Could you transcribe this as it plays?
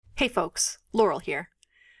Hey folks, Laurel here.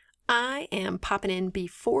 I am popping in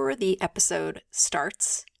before the episode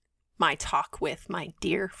starts, my talk with my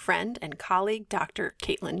dear friend and colleague, Dr.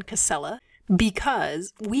 Caitlin Casella,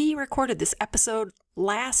 because we recorded this episode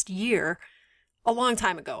last year, a long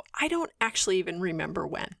time ago. I don't actually even remember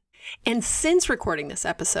when. And since recording this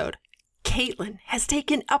episode, Caitlin has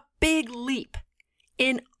taken a big leap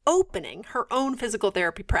in opening her own physical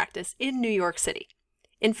therapy practice in New York City.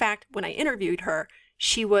 In fact, when I interviewed her,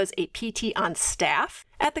 she was a PT on staff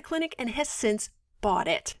at the clinic and has since bought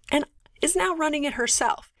it and is now running it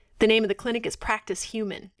herself. The name of the clinic is Practice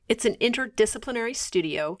Human. It's an interdisciplinary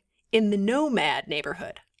studio in the Nomad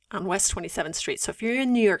neighborhood on West 27th Street. So if you're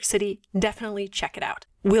in New York City, definitely check it out.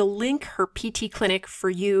 We'll link her PT clinic for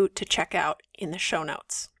you to check out in the show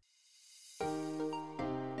notes.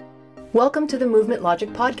 Welcome to the Movement Logic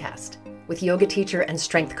Podcast with yoga teacher and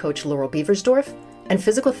strength coach Laurel Beversdorf and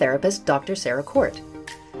physical therapist Dr. Sarah Court.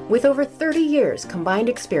 With over 30 years combined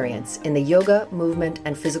experience in the yoga, movement,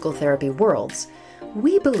 and physical therapy worlds,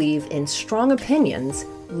 we believe in strong opinions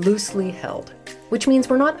loosely held, which means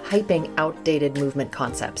we're not hyping outdated movement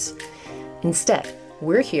concepts. Instead,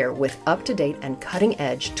 we're here with up-to-date and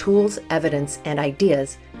cutting-edge tools, evidence, and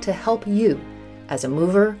ideas to help you as a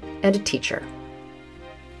mover and a teacher.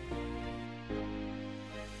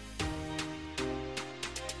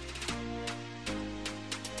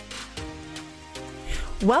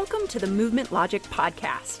 Welcome to the Movement Logic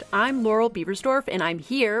Podcast. I'm Laurel Beversdorf, and I'm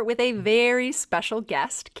here with a very special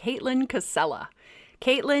guest, Caitlin Casella.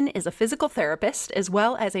 Caitlin is a physical therapist as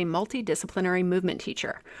well as a multidisciplinary movement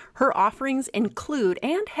teacher. Her offerings include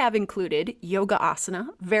and have included yoga asana,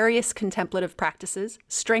 various contemplative practices,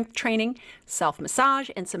 strength training, self-massage,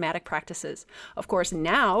 and somatic practices. Of course,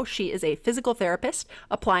 now she is a physical therapist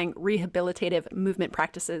applying rehabilitative movement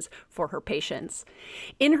practices for her patients.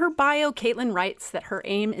 In her bio, Caitlin writes that her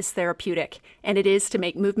aim is therapeutic, and it is to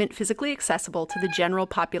make movement physically accessible to the general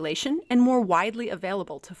population and more widely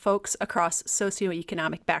available to folks across socioeconomic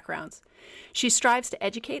backgrounds. She strives to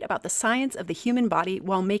educate about the science of the human body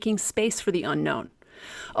while making space for the unknown.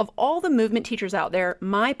 Of all the movement teachers out there,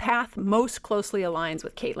 my path most closely aligns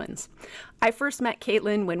with Caitlin's. I first met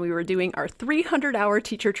Caitlin when we were doing our 300-hour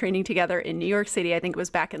teacher training together in New York City. I think it was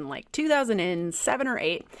back in like 2007 or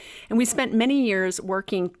 8. And we spent many years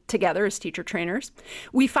working together as teacher trainers.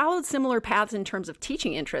 We followed similar paths in terms of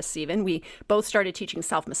teaching interests even. We both started teaching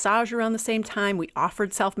self-massage around the same time. We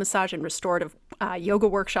offered self-massage and restorative yoga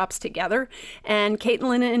workshops together. And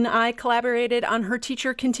Caitlin and I collaborated on her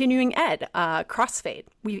teacher continuing ed, CrossFade.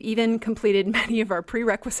 We even completed many of our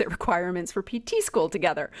prerequisite requirements for PT school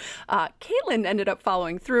together. Caitlin ended up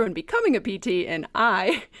following through and becoming a PT, and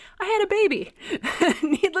I had a baby.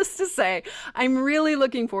 Needless to say, I'm really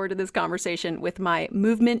looking forward to this conversation with my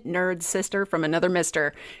movement nerd sister from another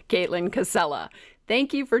mister, Caitlin Casella.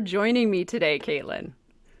 Thank you for joining me today, Caitlin.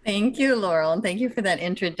 Thank you, Laurel, and thank you for that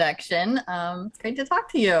introduction. It's great to talk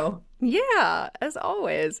to you. Yeah, as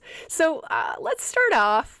always. So let's start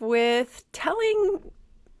off with telling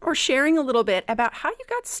or sharing a little bit about how you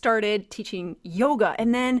got started teaching yoga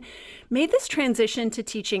and then made this transition to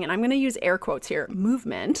teaching, and I'm going to use air quotes here,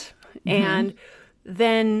 movement, and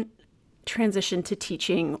then transition to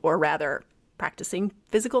teaching, or rather practicing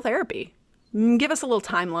physical therapy. Give us a little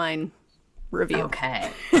timeline review. Okay.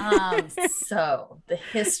 So the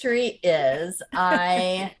history is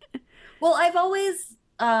I've always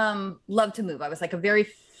loved to move. I was like a very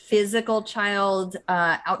physical child,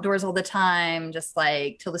 outdoors all the time, just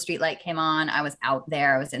like till the street light came on. I was out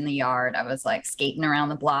there. I was in the yard. I was like skating around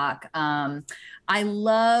the block. I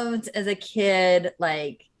loved as a kid,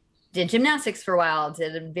 like did gymnastics for a while,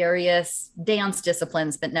 did various dance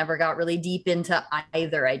disciplines, but never got really deep into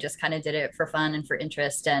either. I just kind of did it for fun and for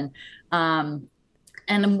interest. And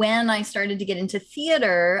when I started to get into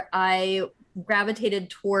theater, I gravitated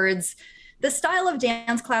towards the style of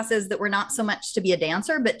dance classes that were not so much to be a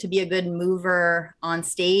dancer, but to be a good mover on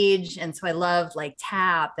stage. And so I loved like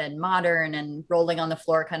tap and modern and rolling on the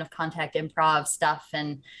floor kind of contact improv stuff.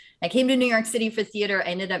 And I came to New York City for theater. I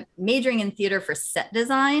ended up majoring in theater for set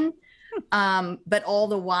design. But all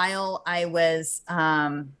the while I was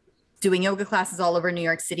doing yoga classes all over New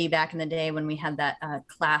York City back in the day when we had that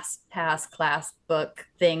class book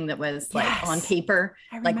thing that was like on paper,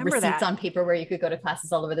 like receipts on paper where you could go to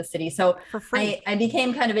classes all over the city. So for free. I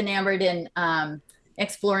became kind of enamored in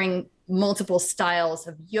exploring multiple styles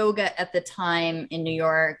of yoga at the time in New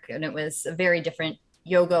York. And it was a very different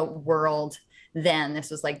yoga world then. This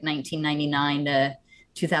was like 1999 to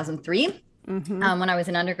 2003 when I was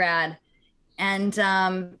an undergrad.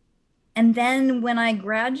 And then when I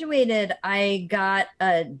graduated, I got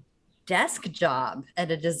a desk job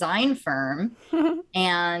at a design firm.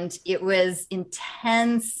 And it was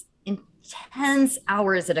intense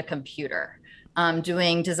hours at a computer,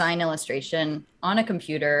 doing design illustration on a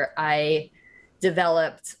computer. I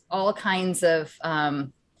developed all kinds of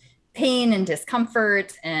pain and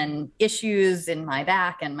discomfort and issues in my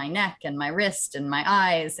back and my neck and my wrist and my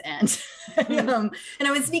eyes. And, and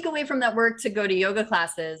I would sneak away from that work to go to yoga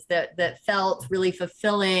classes that felt really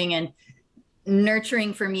fulfilling and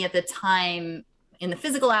nurturing for me at the time in the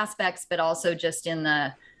physical aspects, but also just in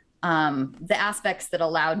the aspects that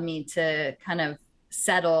allowed me to kind of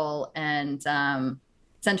settle and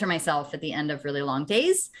center myself at the end of really long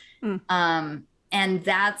days. And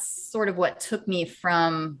that's sort of what took me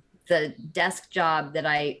from the desk job that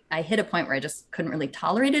I hit a point where I just couldn't really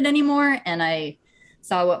tolerate it anymore. And I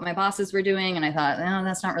saw what my bosses were doing and I thought, no,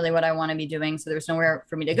 that's not really what I want to be doing. So there was nowhere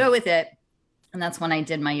for me to go with it. And that's when I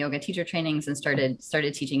did my yoga teacher trainings and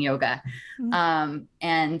started teaching yoga. And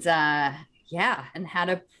had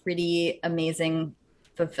a pretty amazing,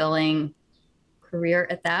 fulfilling career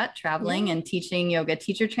at that, traveling and teaching yoga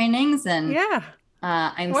teacher trainings. And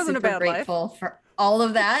I'm super grateful for all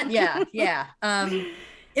of that.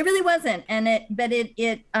 It really wasn't. And it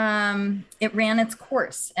ran its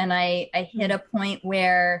course. And I hit a point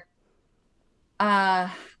where I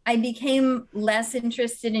became less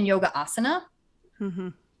interested in yoga asana.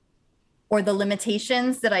 Or the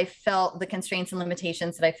limitations that I felt, the constraints and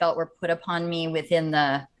limitations that I felt were put upon me within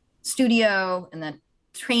the studio and the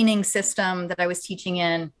training system that I was teaching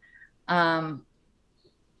in. I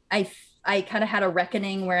kind of had a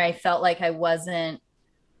reckoning where I felt like I wasn't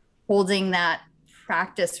holding that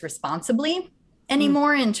practice responsibly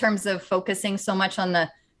anymore in terms of focusing so much on the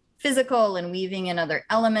physical and weaving in other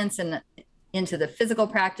elements and into the physical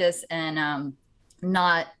practice and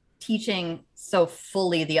not teaching so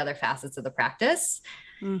fully the other facets of the practice.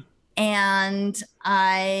 And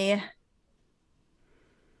I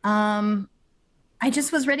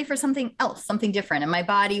just was ready for something else, something different. And my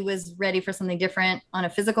body was ready for something different on a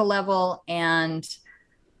physical level. And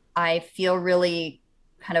I feel really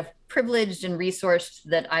kind of privileged and resourced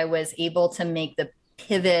that I was able to make the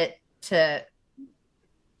pivot to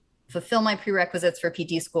fulfill my prerequisites for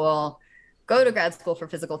PT school, go to grad school for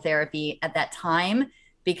physical therapy at that time,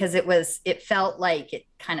 because it felt like it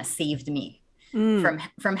kind of saved me from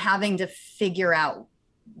having to figure out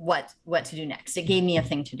what to do next. It gave me a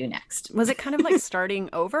thing to do next. Was it kind of like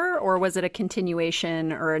starting over, or was it a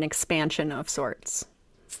continuation or an expansion of sorts?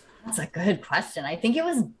 That's a good question. I think it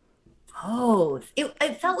was both.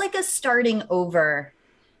 It felt like a starting over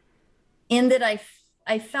in that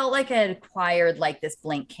I felt like I had acquired like this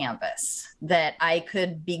blank canvas that I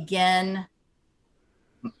could begin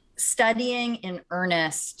studying in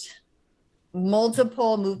earnest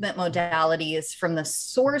multiple movement modalities from the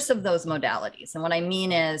source of those modalities. And what I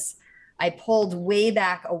mean is I pulled way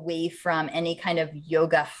back away from any kind of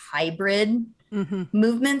yoga hybrid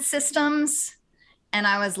movement systems. And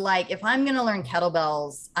I was like, if I'm going to learn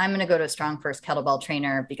kettlebells, I'm going to go to a strong first kettlebell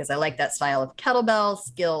trainer because I like that style of kettlebell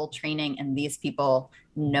skill training. And these people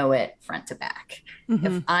know it front to back.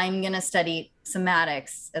 If I'm going to study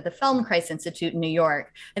somatics at the Feldenkrais Institute in New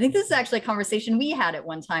York, I think this is actually a conversation we had at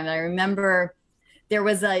one time. I remember there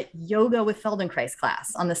was a yoga with Feldenkrais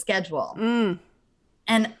class on the schedule.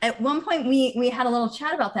 And at one point we had a little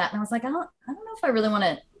chat about that. And I was like, I don't know if I really want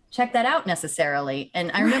to check that out necessarily.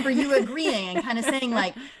 And I remember you agreeing and kind of saying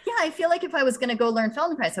like, yeah, I feel like if I was going to go learn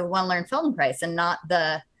Feldenkrais, I would want to learn Feldenkrais and not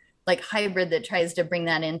the like hybrid that tries to bring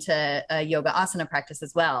that into a yoga asana practice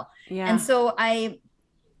as well. Yeah. And so I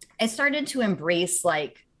started to embrace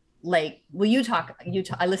like, I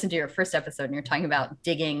listened to your first episode and you're talking about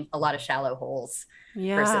digging a lot of shallow holes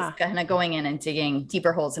versus kind of going in and digging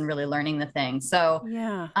deeper holes and really learning the thing. So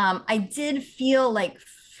I did feel like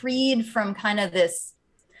freed from kind of this,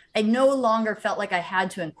 I no longer felt like I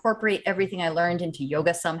had to incorporate everything I learned into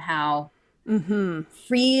yoga somehow.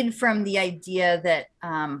 Freed from the idea that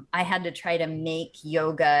I had to try to make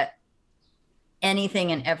yoga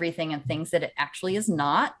anything and everything and things that it actually is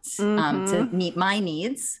not to meet my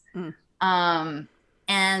needs. And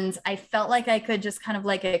I felt like I could just kind of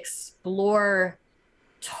like explore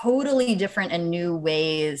totally different and new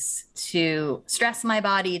ways to stress my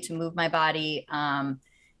body, to move my body.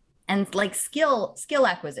 And like skill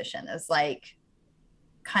acquisition is like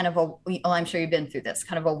kind of I'm sure you've been through this,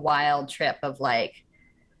 kind of a wild trip of like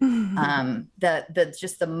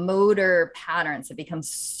just the motor patterns that become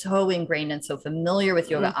so ingrained and so familiar with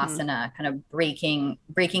yoga asana, kind of breaking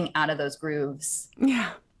out of those grooves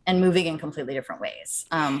and moving in completely different ways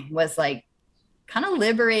was like kind of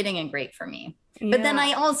liberating and great for me. But then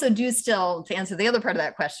I also do still, to answer the other part of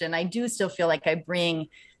that question, I do still feel like I bring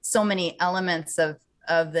so many elements of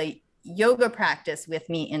the yoga practice with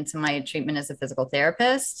me into my treatment as a physical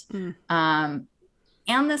therapist.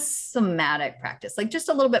 And the somatic practice, like just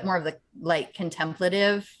a little bit more of the like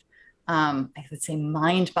contemplative, I would say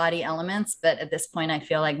mind body elements. But at this point, I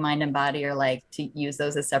feel like mind and body are like, to use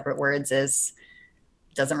those as separate words is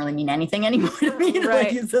doesn't really mean anything anymore to me to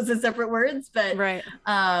like use those as separate words, but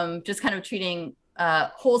just kind of treating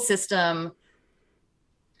whole system,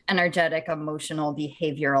 energetic, emotional,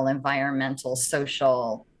 behavioral, environmental,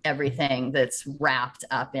 social, everything that's wrapped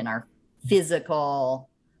up in our physical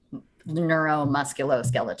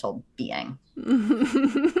neuromusculoskeletal being.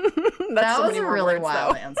 That was a really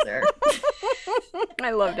wild answer.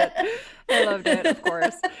 I loved it, of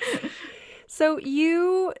course. So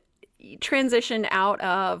you transitioned out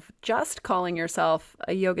of just calling yourself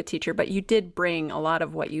a yoga teacher, but you did bring a lot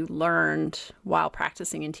of what you learned while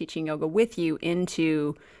practicing and teaching yoga with you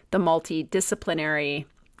into the multidisciplinary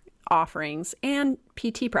offerings and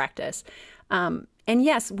PT practice. And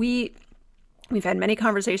yes, we've had many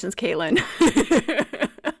conversations, Caitlin,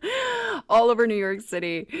 all over New York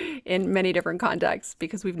City in many different contexts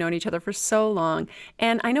because we've known each other for so long.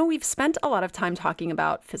 And I know we've spent a lot of time talking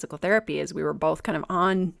about physical therapy as we were both kind of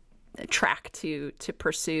on track to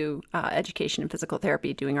pursue education in physical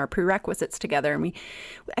therapy, doing our prerequisites together. And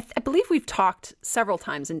I believe we've talked several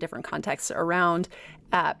times in different contexts around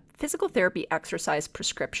physical therapy exercise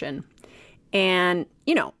prescription. And,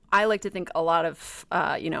 I like to think a lot of,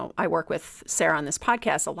 I work with Sarah on this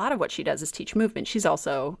podcast. A lot of what she does is teach movement. She's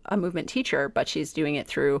also a movement teacher, but she's doing it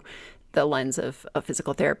through the lens of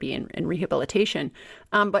physical therapy and rehabilitation.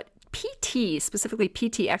 But PT, specifically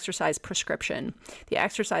PT exercise prescription, the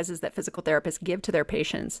exercises that physical therapists give to their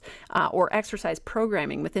patients, or exercise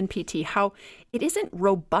programming within PT, how it isn't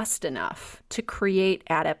robust enough to create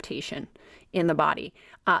adaptation in the body.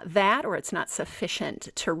 That, or it's not sufficient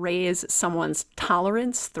to raise someone's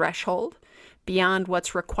tolerance threshold beyond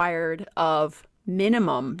what's required of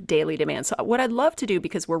minimum daily demand. So what I'd love to do,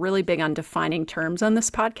 because we're really big on defining terms on this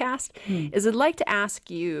podcast, is I'd like to ask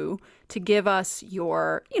you to give us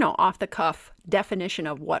your, off the cuff definition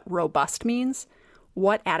of what robust means,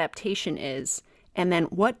 what adaptation is, and then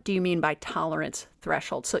what do you mean by tolerance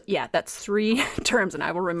threshold? So yeah, that's 3 terms, and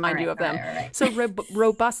I will remind you of them. Right. So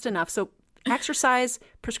robust enough. So exercise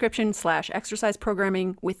prescription / exercise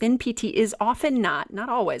programming within PT is often not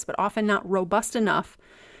always, but often not robust enough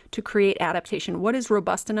to create adaptation. What does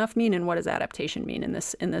robust enough mean, and what does adaptation mean in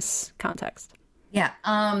this context? Yeah.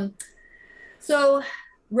 So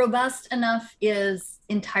robust enough is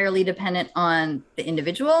entirely dependent on the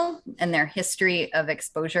individual and their history of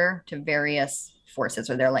exposure to various forces,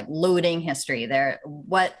 or their like loading history.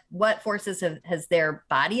 What forces has their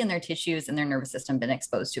body and their tissues and their nervous system been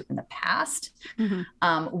exposed to in the past?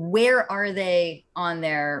 Where are they on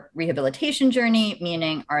their rehabilitation journey?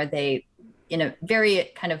 Meaning, are they in a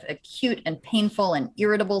very kind of acute and painful and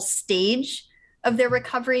irritable stage of their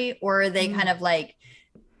recovery, or are they kind of like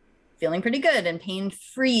feeling pretty good and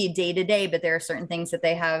pain-free day to day, but there are certain things that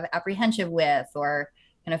they have apprehension with, or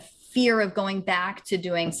kind of fear of going back to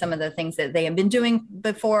doing some of the things that they have been doing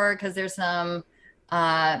before because there's some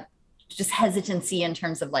just hesitancy in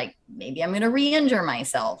terms of like, maybe I'm going to re-injure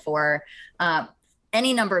myself, or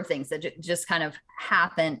any number of things that just kind of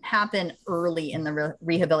happen early in the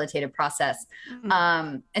rehabilitative process.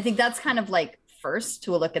 I think that's kind of like first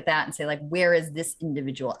to look at that and say, like, where is this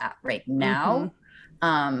individual at right now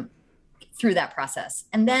through that process?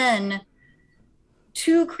 And then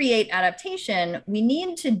to create adaptation, we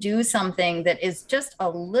need to do something that is just a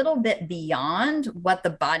little bit beyond what the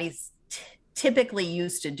body's typically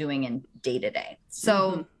used to doing in day to day.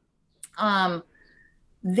 So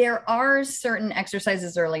there are certain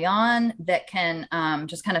exercises early on that can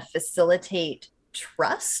just kind of facilitate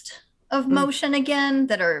trust of motion again,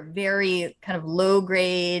 that are very kind of low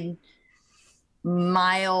grade,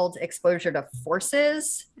 mild exposure to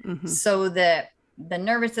forces, so that the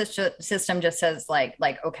nervous system just says like,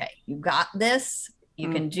 okay, you got this,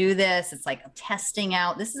 you can do this. It's like testing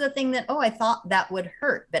out. This is a thing that, I thought that would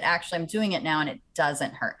hurt, but actually I'm doing it now and it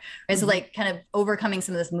doesn't hurt. Right? So like kind of overcoming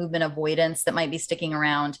some of this movement avoidance that might be sticking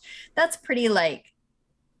around. That's pretty like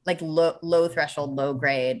low threshold, low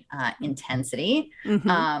grade intensity.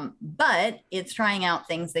 But it's trying out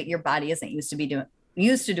things that your body isn't used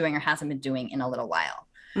to doing or hasn't been doing in a little while.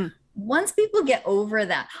 Once people get over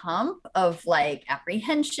that hump of like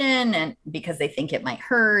apprehension, and because they think it might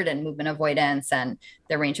hurt, and movement avoidance, and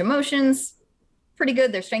their range of motion's pretty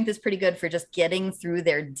good, their strength is pretty good for just getting through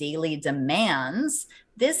their daily demands,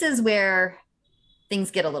 this is where things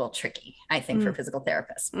get a little tricky, I think, for physical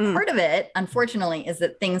therapists. Mm. Part of it, unfortunately, is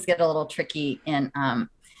that things get a little tricky in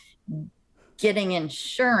getting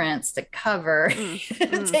insurance to cover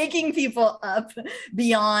taking people up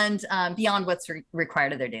beyond what's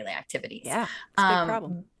required of their daily activities. Yeah, it's a big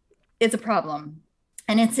problem. It's a problem.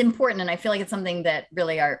 And it's important. And I feel like it's something that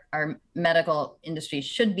really our medical industry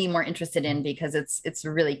should be more interested in, because it's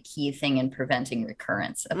a really key thing in preventing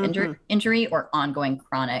recurrence of injury or ongoing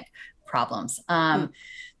chronic problems.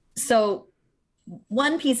 So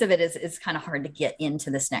one piece of it is kind of hard to get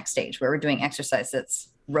into this next stage where we're doing exercise that's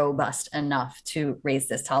robust enough to raise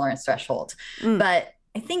this tolerance threshold. But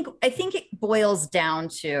I think it boils down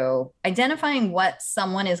to identifying what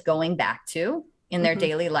someone is going back to in their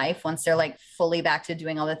daily life once they're like fully back to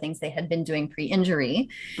doing all the things they had been doing pre-injury,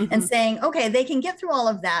 and saying, okay, they can get through all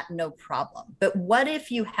of that, no problem. But what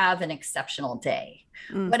if you have an exceptional day?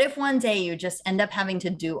 What if one day you just end up having to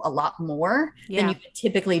do a lot more than you could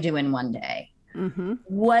typically do in one day?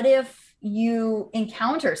 What if you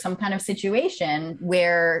encounter some kind of situation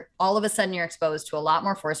where all of a sudden you're exposed to a lot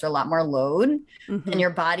more force or a lot more load than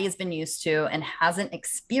your body has been used to and hasn't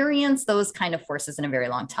experienced those kind of forces in a very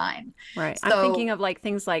long time? Right. So, I'm thinking of like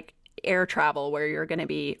things like air travel, where you're going to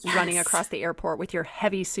be running across the airport with your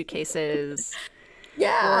heavy suitcases.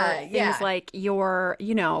 Or things like your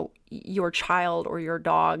child or your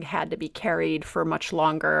dog had to be carried for much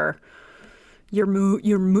longer. You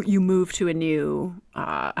move to a new,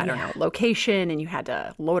 I don't know, location, and you had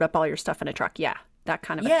to load up all your stuff in a truck. Yeah, that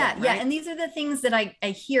kind of a thing, right? Yeah. And these are the things that I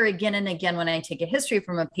hear again and again when I take a history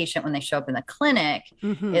from a patient when they show up in the clinic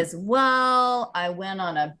is, well, I went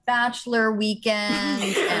on a bachelor weekend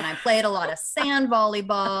and I played a lot of sand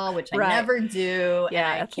volleyball, which I never do.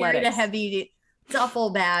 Yeah, and I carried a heavy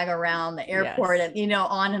duffel bag around the airport and,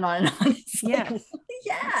 on and on and on. It's like,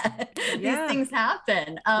 these things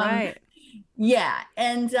happen. Right. Yeah.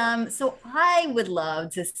 And so I would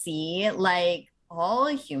love to see like all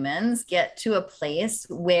humans get to a place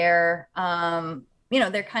where,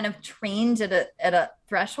 they're kind of trained at a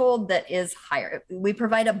threshold that is higher. We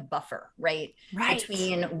provide a buffer, right?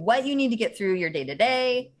 Between what you need to get through your day to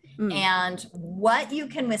day and what you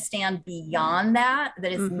can withstand beyond that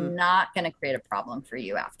is not going to create a problem for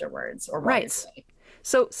you afterwards or while you're doing it.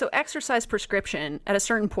 So exercise prescription at a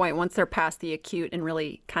certain point, once they're past the acute and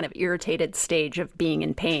really kind of irritated stage of being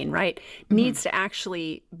in pain, right, needs to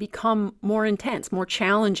actually become more intense, more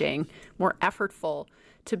challenging, more effortful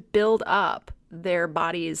to build up their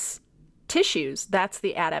body's tissues. That's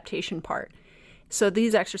the adaptation part. So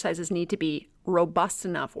these exercises need to be robust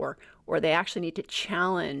enough, or they actually need to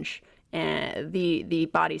challenge the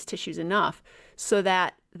body's tissues enough so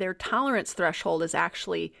that their tolerance threshold is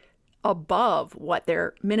actually above what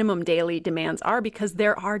their minimum daily demands are, because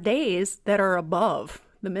there are days that are above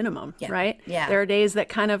the minimum, right? Yeah. There are days that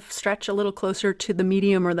kind of stretch a little closer to the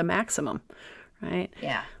medium or the maximum, right?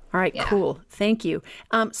 Yeah. All right, cool. Thank you.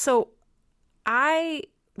 So I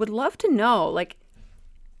would love to know, like,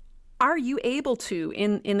 are you able to,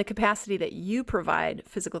 in the capacity that you provide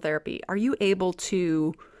physical therapy, are you able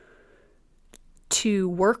to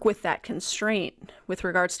work with that constraint with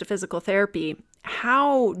regards to physical therapy?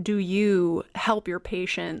 How do you help your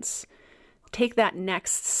patients take that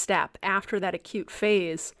next step after that acute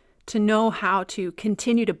phase to know how to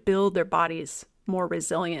continue to build their bodies more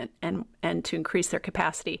resilient and to increase their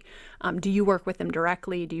capacity? Do you work with them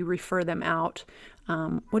directly? Do you refer them out?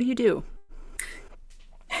 What do you do?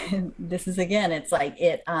 This is, again, it's like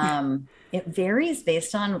it varies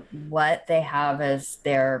based on what they have as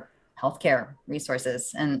their healthcare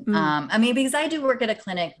resources. And because I do work at a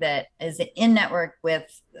clinic that is in network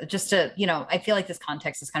with, I feel like this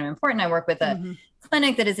context is kind of important. I work with a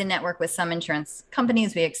clinic that is in network with some insurance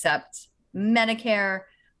companies. We accept Medicare.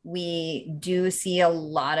 We do see a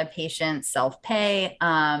lot of patients self-pay.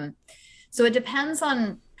 So it depends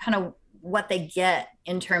on kind of what they get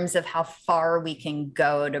in terms of how far we can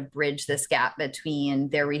go to bridge this gap between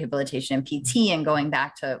their rehabilitation and PT and going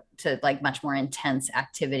back to like much more intense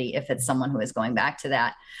activity if it's someone who is going back to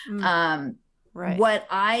that. Right. What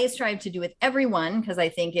I strive to do with everyone, because I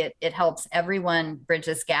think it helps everyone bridge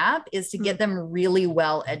this gap, is to get them really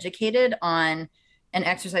well educated on an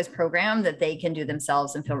exercise program that they can do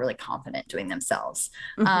themselves and feel really confident doing themselves.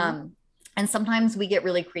 And sometimes we get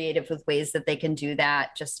really creative with ways that they can do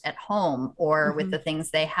that just at home or with the things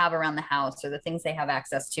they have around the house or the things they have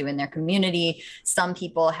access to in their community. Some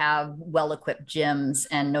people have well-equipped gyms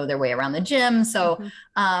and know their way around the gym. So,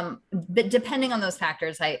 but depending on those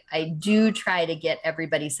factors, I do try to get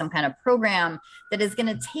everybody some kind of program that is going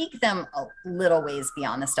to take them a little ways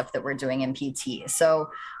beyond the stuff that we're doing in PT. So,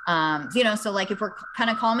 so like if we're kind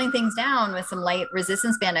of calming things down with some light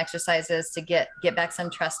resistance band exercises to get back some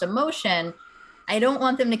trust emotion, I don't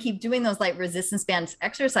want them to keep doing those light resistance band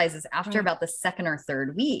exercises after about the second or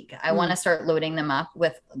third week. I want to start loading them up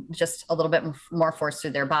with just a little bit more force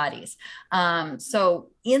through their bodies. So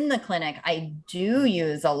in the clinic, I do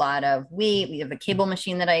use a lot of weight. We have a cable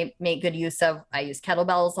machine that I make good use of. I use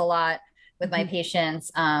kettlebells a lot with my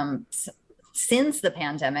patients. Since the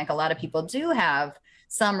pandemic, a lot of people do have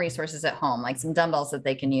some resources at home, like some dumbbells that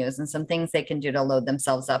they can use and some things they can do to load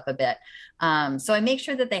themselves up a bit. So I make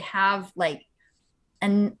sure that they have like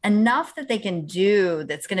enough that they can do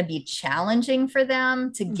that's going to be challenging for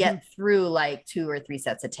them to get through like 2 or 3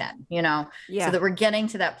 sets of 10, so that we're getting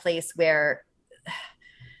to that place where,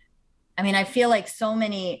 I mean, I feel like so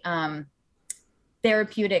many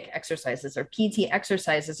therapeutic exercises or PT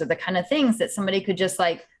exercises are the kind of things that somebody could just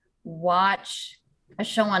like watch a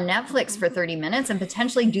show on Netflix for 30 minutes and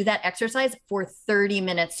potentially do that exercise for 30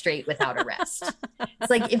 minutes straight without a rest. It's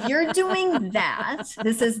like, if you're doing that,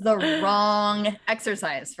 this is the wrong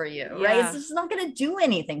exercise for you, right? It's just not going to do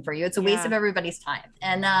anything for you. It's a waste of everybody's time.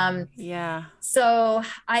 And so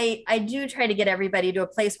I do try to get everybody to a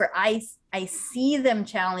place where I see them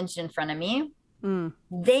challenged in front of me.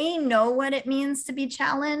 They know what it means to be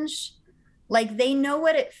challenged. Like they know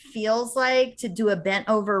what it feels like to do a bent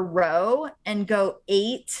over row and go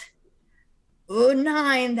 8,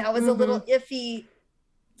 9. That was a little iffy.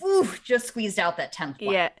 Ooh, just squeezed out that 10th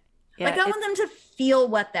one. Yeah. Like I want them to feel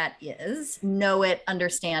what that is, know it,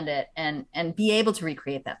 understand it, and be able to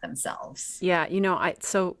recreate that themselves. Yeah.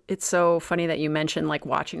 So it's so funny that you mentioned like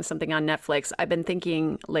watching something on Netflix. I've been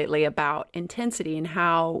thinking lately about intensity and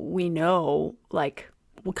how we know like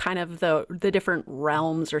kind of the different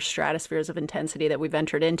realms or stratospheres of intensity that we've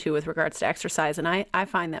entered into with regards to exercise. And I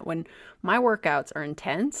find that when my workouts are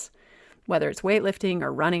intense, whether it's weightlifting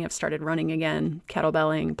or running, I've started running again,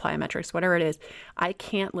 kettlebelling, plyometrics, whatever it is, I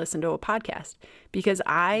can't listen to a podcast because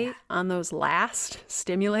on those last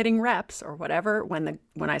stimulating reps or whatever, when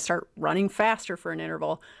I start running faster for an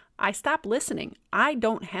interval, I stop listening. I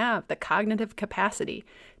don't have the cognitive capacity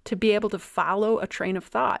to be able to follow a train of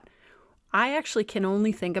thought. I actually can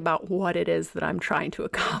only think about what it is that I'm trying to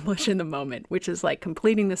accomplish in the moment, which is like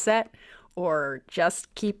completing the set or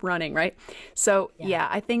just keep running, right? So yeah,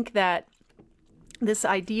 I think that this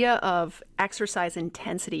idea of exercise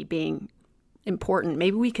intensity being important,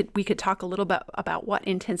 maybe we could talk a little bit about what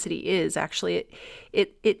intensity is. Actually,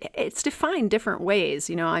 it's defined different ways.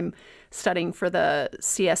 I'm studying for the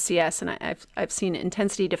CSCS, and I've seen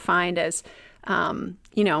intensity defined as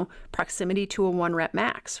proximity to a 1 rep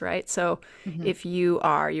max, right? So if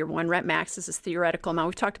your 1 rep max is this theoretical amount,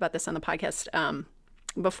 we've talked about this on the podcast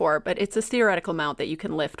before, but it's a theoretical amount that you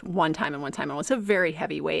can lift one time and one time. And it's a very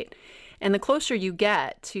heavy weight. And the closer you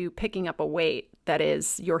get to picking up a weight that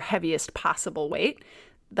is your heaviest possible weight,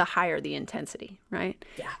 the higher the intensity, right?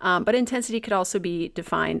 Yeah. But intensity could also be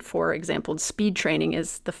defined, for example, speed training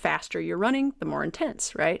is the faster you're running, the more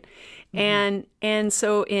intense, right? And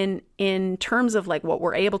so in terms of like what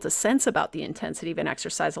we're able to sense about the intensity of an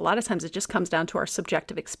exercise, a lot of times it just comes down to our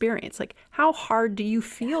subjective experience. Like how hard do you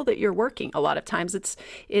feel that you're working? A lot of times it's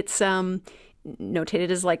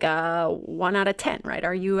notated as like a 1 out of 10, right?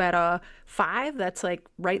 Are you at a 5? That's like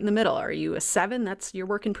right in the middle. Are you a 7? You're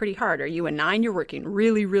working pretty hard. Are you a 9? You're working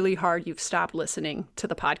really, really hard. You've stopped listening to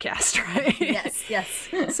the podcast, right?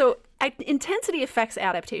 Yes. So intensity affects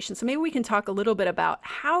adaptation. So maybe we can talk a little bit about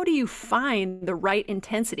how do you find the right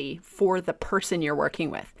intensity for the person you're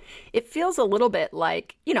working with? It feels a little bit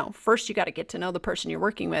like, first you got to get to know the person you're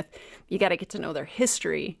working with. You got to get to know their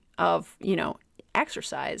history of,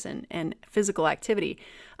 exercise and physical activity.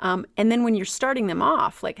 And then when you're starting them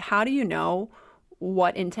off, like how do you know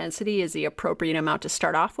what intensity is the appropriate amount to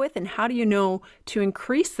start off with? And how do you know to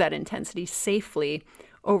increase that intensity safely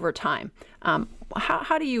over time?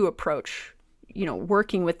 How do you approach,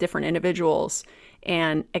 working with different individuals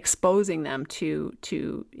and exposing them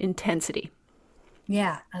to intensity?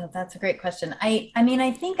 Yeah, that's a great question. I mean,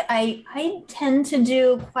 I think I tend to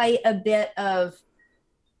do quite a bit of,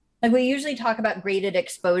 like we usually talk about graded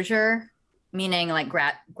exposure, meaning like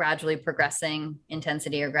gradually progressing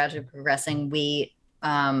intensity or gradually progressing weight,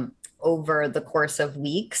 over the course of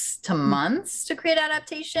weeks to months to create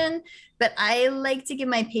adaptation. But I like to give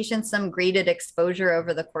my patients some graded exposure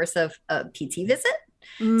over the course of a PT visit.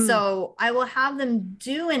 So I will have them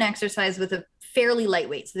do an exercise with a fairly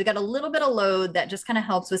lightweight. So they've got a little bit of load that just kind of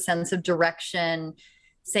helps with sense of direction.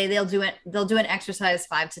 Say they'll do an exercise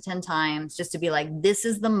 5 to 10 times just to be like, this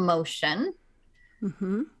is the motion.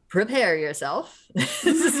 Prepare yourself. This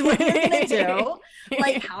is what you're going to do.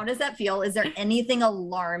 Like, how does that feel? Is there anything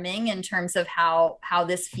alarming in terms of how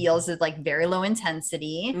this feels is like very low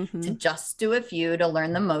intensity to just do a few to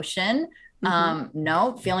learn the motion?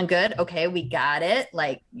 No, feeling good. Okay, we got it.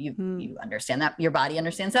 Like you understand that, your body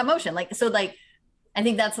understands that motion. Like, so like, I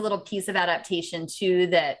think that's a little piece of adaptation too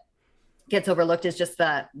that gets overlooked, is just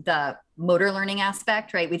the motor learning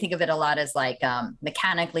aspect, right? We think of it a lot as like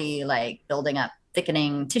mechanically, like building up,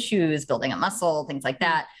 thickening tissues, building up muscle, things like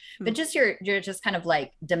that. But just you're just kind of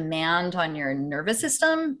like demand on your nervous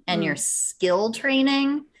system and your skill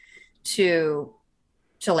training to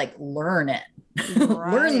like learn it,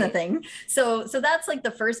 learn the thing. So that's like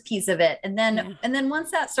the first piece of it. And then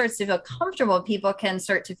once that starts to feel comfortable, people can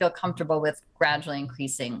start to feel comfortable with gradually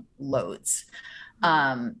increasing loads.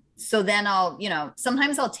 So then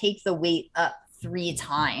sometimes I'll take the weight up 3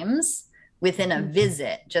 times within a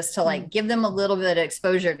visit, just to like give them a little bit of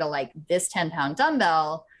exposure to like this 10-pound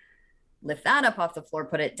dumbbell, lift that up off the floor,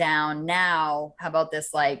 put it down. Now, how about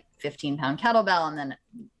this like 15-pound kettlebell? And then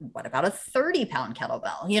what about a 30-pound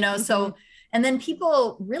kettlebell? So, and then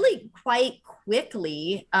people really quite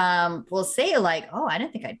quickly will say like, oh, I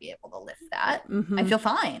didn't think I'd be able to lift that. I feel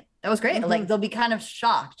fine. That was great. Like they'll be kind of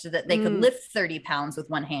shocked that they could lift 30 pounds with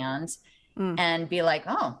one hand and be like,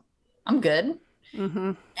 oh, I'm good.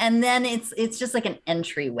 And then it's just like an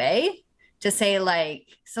entryway to say like,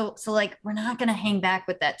 so like, we're not going to hang back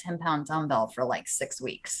with that 10-pound dumbbell for like 6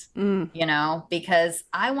 weeks, because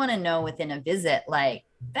I want to know within a visit, like,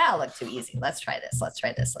 that looked too easy. Let's try this. Let's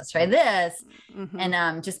try this. Let's try this.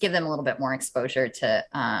 And just give them a little bit more exposure to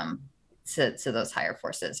those higher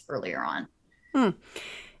forces earlier on.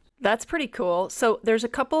 That's pretty cool. So there's a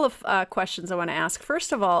couple of questions I want to ask.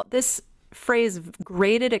 First of all, this phrase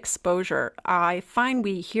graded exposure, I find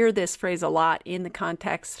we hear this phrase a lot in the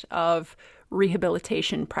context of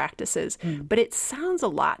rehabilitation practices, but it sounds a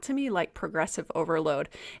lot to me like progressive overload.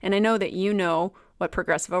 And I know that you know what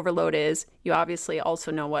progressive overload is. You obviously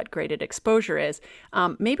also know what graded exposure is.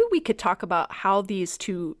 Maybe we could talk about how these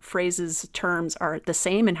two phrases, terms are the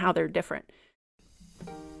same and how they're different.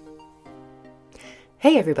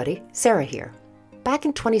 Hey everybody, Sarah here. Back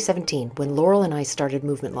in 2017, when Laurel and I started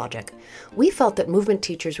Movement Logic, we felt that movement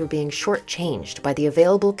teachers were being shortchanged by the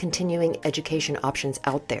available continuing education options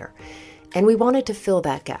out there, and we wanted to fill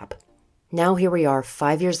that gap. Now here we are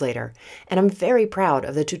 5 years later, and I'm very proud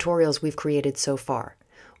of the tutorials we've created so far.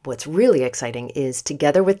 What's really exciting is,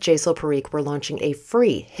 together with Jaisal Parikh, we're launching a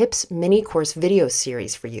free HIPS mini course video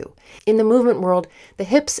series for you. In the movement world, the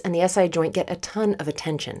hips and the SI joint get a ton of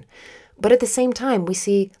attention. But at the same time, we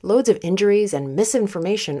see loads of injuries and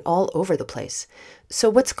misinformation all over the place.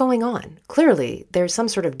 So what's going on? Clearly, there's some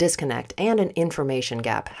sort of disconnect and an information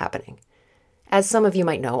gap happening. As some of you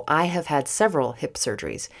might know, I have had several hip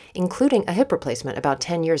surgeries, including a hip replacement about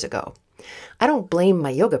 10 years ago. I don't blame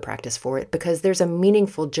my yoga practice for it because there's a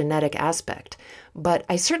meaningful genetic aspect, but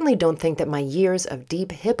I certainly don't think that my years of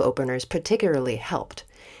deep hip openers particularly helped.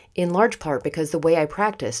 In large part because the way I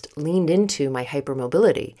practiced leaned into my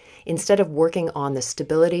hypermobility instead of working on the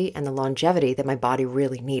stability and the longevity that my body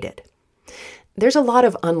really needed. There's a lot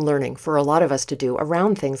of unlearning for a lot of us to do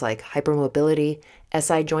around things like hypermobility,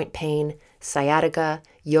 SI joint pain, sciatica,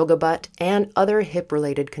 yoga butt, and other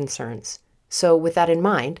hip-related concerns. So with that in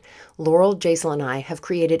mind, Laurel, Jaisal, and I have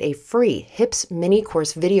created a free HIPS mini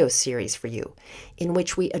course video series for you, in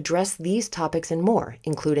which we address these topics and more,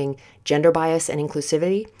 including gender bias and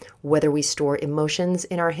inclusivity, whether we store emotions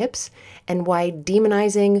in our hips, and why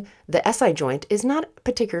demonizing the SI joint is not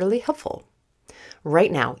particularly helpful.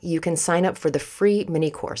 Right now, you can sign up for the free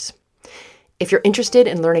mini course. If you're interested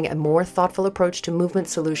in learning a more thoughtful approach to movement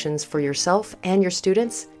solutions for yourself and your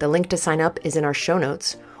students, the link to sign up is in our show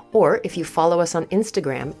notes. Or if you follow us on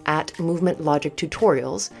Instagram at Movement Logic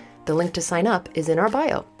Tutorials, the link to sign up is in our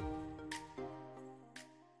bio.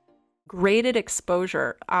 Graded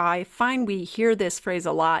exposure. I find we hear this phrase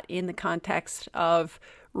a lot in the context of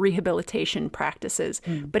rehabilitation practices,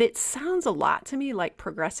 but it sounds a lot to me like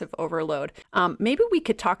progressive overload. Maybe we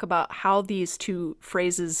could talk about how these two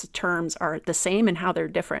phrases, terms are the same and how they're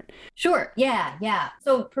different. Sure. Yeah.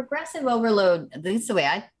 So progressive overload, this is the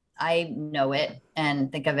way I know it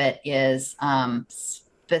and think of it, is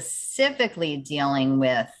specifically dealing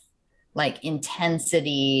with like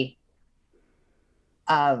intensity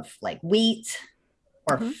of like weight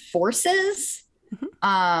or forces.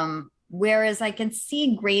 Whereas I can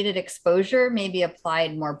see graded exposure maybe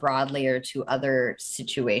applied more broadly or to other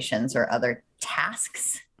situations or other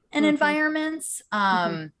tasks and environments.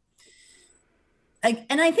 And I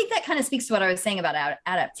think that kind of speaks to what I was saying about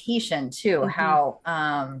adaptation too, how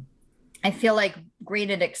I feel like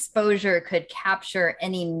graded exposure could capture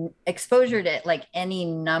any exposure to like any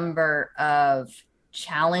number of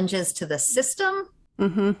challenges to the system.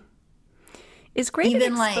 Is graded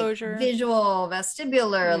even exposure like visual,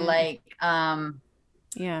 vestibular, like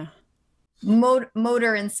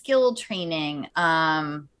motor and skill training.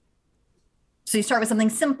 So you start with something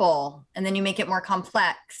simple and then you make it more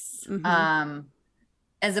complex,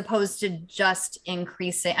 as opposed to just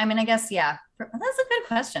increasing. I mean, I guess, yeah, that's a good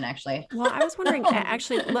question, actually. Well, I was wondering,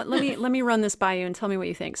 actually, let me run this by you and tell me what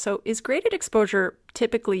you think. So is graded exposure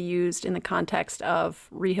typically used in the context of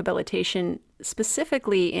rehabilitation,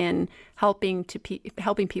 specifically in helping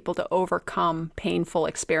people to overcome painful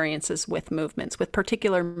experiences with movements, with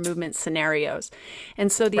particular movement scenarios?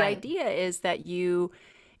 And so the idea is that you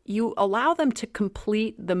allow them to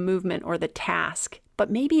complete the movement or the task,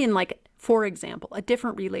 but maybe in, like, for example, a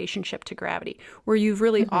different relationship to gravity, where you've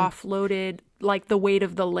really offloaded like the weight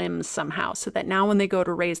of the limbs somehow, so that now when they go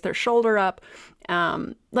to raise their shoulder up,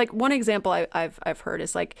 like one example I've heard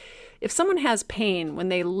is like if someone has pain when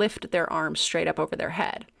they lift their arms straight up over their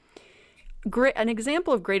head. An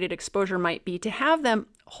example of graded exposure might be to have them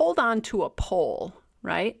hold on to a pole,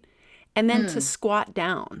 right? And then to squat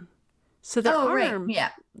down. So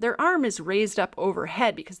their arm is raised up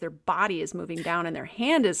overhead because their body is moving down and their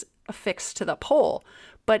hand is affixed to the pole.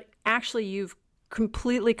 But actually you've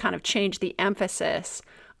completely kind of changed the emphasis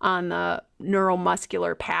on the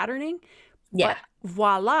neuromuscular patterning. But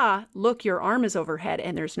voila, look, your arm is overhead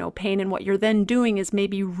and there's no pain. And what you're then doing is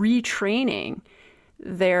maybe retraining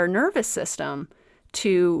their nervous system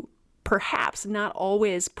to perhaps not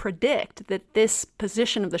always predict that this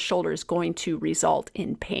position of the shoulder is going to result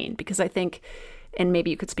in pain. Because I think, and maybe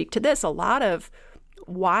you could speak to this, a lot of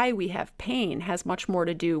why we have pain has much more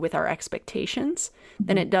to do with our expectations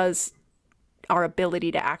than it does our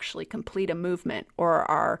ability to actually complete a movement or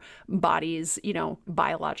our body's,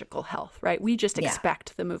 biological health, right? We just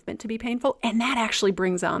expect the movement to be painful, and that actually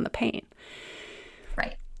brings on the pain.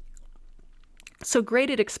 Right. So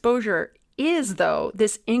graded exposure is, though,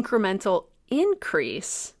 this incremental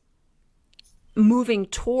increase moving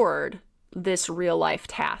toward this real life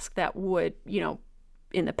task that would,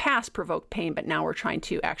 in the past provoke pain, but now we're trying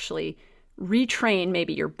to actually retrain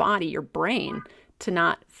maybe your body, your brain, to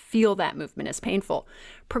not feel that movement as painful.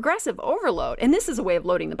 Progressive overload, and this is a way of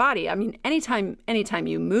loading the body. I mean, anytime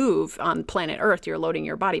you move on planet Earth, you're loading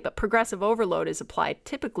your body, but progressive overload is applied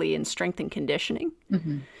typically in strength and conditioning.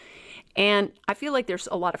 And I feel like there's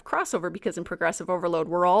a lot of crossover because in progressive overload,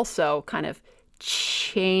 we're also kind of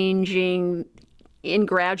changing in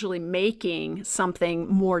gradually making something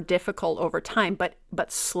more difficult over time,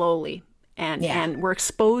 but slowly. And we're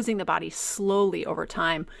exposing the body slowly over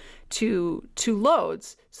time to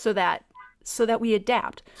loads so that we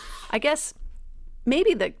adapt. I guess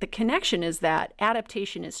maybe the connection is that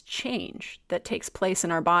adaptation is change that takes place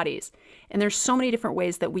in our bodies. And there's so many different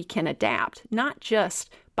ways that we can adapt, not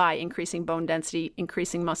just by increasing bone density,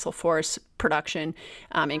 increasing muscle force production,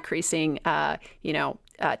 increasing,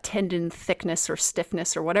 tendon thickness or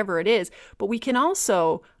stiffness or whatever it is. But we can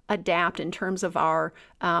also adapt in terms of our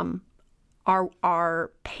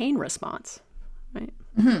pain response, right?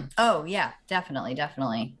 Oh, yeah, definitely.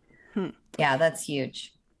 Yeah, that's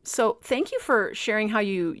huge. So thank you for sharing how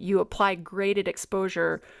you apply graded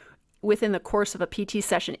exposure within the course of a PT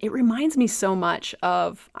session. It reminds me so much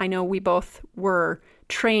of, I know we both were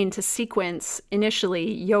trained to sequence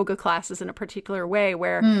initially yoga classes in a particular way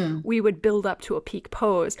where we would build up to a peak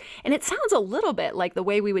pose. And it sounds a little bit like the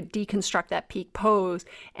way we would deconstruct that peak pose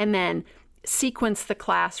and then sequence the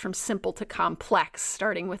class from simple to complex,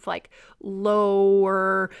 starting with like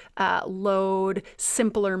lower load,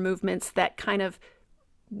 simpler movements that kind of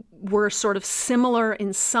were sort of similar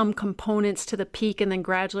in some components to the peak, and then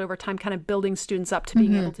gradually over time kind of building students up to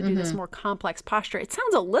being able to do this more complex posture. It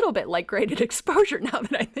sounds a little bit like graded exposure now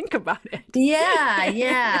that I think about it.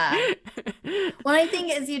 Yeah. Well, I think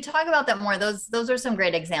as you talk about that more, those are some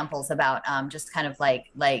great examples about just kind of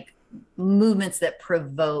like movements that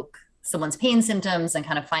provoke someone's pain symptoms and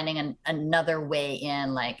kind of finding another way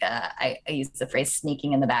in. Like I use the phrase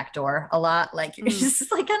sneaking in the back door a lot. Like you're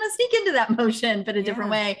just like kind of sneak into that motion, but a different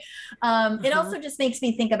way. It also just makes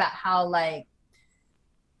me think about how like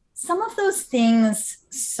some of those things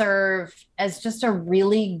serve as just a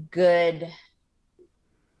really good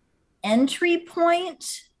entry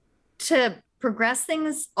point to progress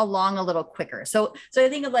things along a little quicker. So I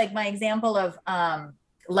think of like my example of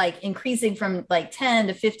like increasing from like 10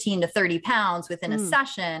 to 15 to 30 pounds within a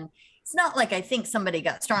session. It's not like I think somebody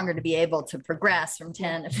got stronger to be able to progress from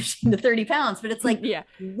 10 to 15 to 30 pounds, but it's like,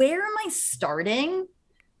 where am I starting?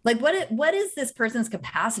 Like what is this person's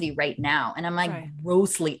capacity right now? And I'm like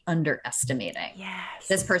grossly underestimating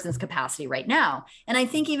this person's capacity right now. And I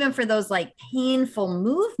think even for those like painful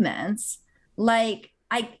movements, like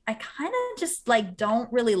I kind of just like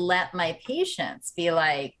don't really let my patients be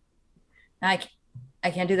like, I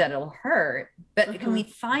can't do that, it'll hurt. But can we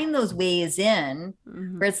find those ways in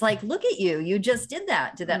where it's like, look at you, you just did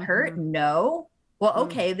that. Did that hurt? No. Well,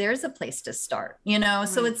 okay, there's a place to start, you know?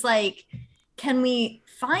 So it's like, can we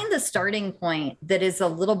find the starting point that is a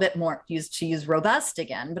little bit more to use robust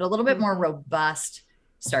again, but a little bit more robust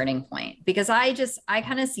starting point? Because I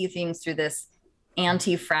kind of see things through this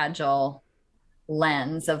anti-fragile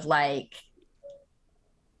lens of like,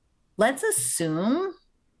 let's assume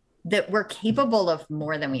that we're capable of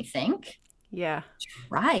more than we think. Yeah.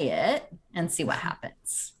 Try it and see what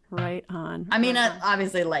happens. Right on. I mean,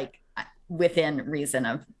 obviously like within reason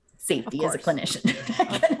of safety as a clinician.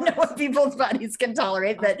 I kind of know what people's bodies can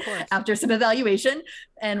tolerate, but after some evaluation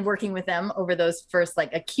and working with them over those first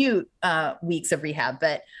like acute weeks of rehab.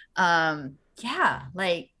 But yeah,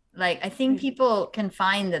 like I think people can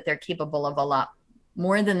find that they're capable of a lot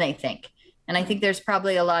more than they think. And I think there's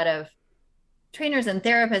probably a lot of trainers and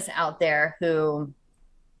therapists out there who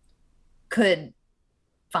could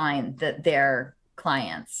find that their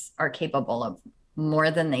clients are capable of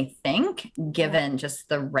more than they think, given just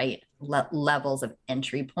the right levels of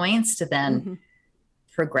entry points to then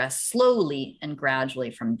progress slowly and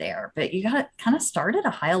gradually from there. But you got to kind of start at a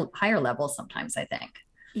higher level sometimes, I think.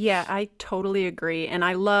 Yeah, I totally agree. And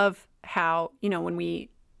I love how, you know, when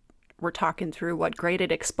we're talking through what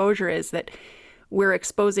graded exposure is, that we're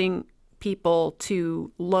exposing people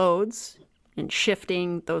to loads and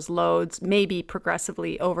shifting those loads, maybe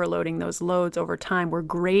progressively overloading those loads over time. We're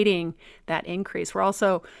grading that increase. We're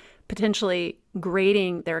also potentially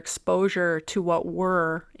grading their exposure to what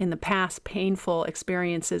were in the past painful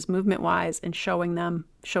experiences movement-wise, and showing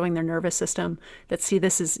their nervous system that, see,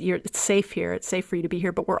 it's safe here. It's safe for you to be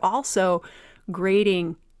here. But we're also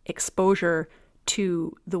grading exposure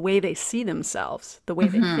to the way they see themselves, the way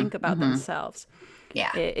they think about themselves.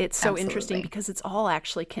 Yeah, it's so interesting because it's all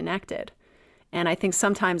actually connected. And I think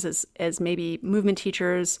sometimes as maybe movement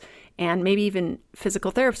teachers and maybe even physical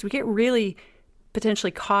therapists, we get really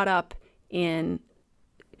potentially caught up in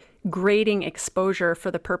grading exposure for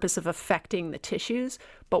the purpose of affecting the tissues,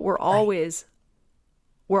 but we're always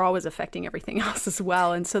affecting everything else as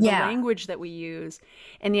well. And so the language that we use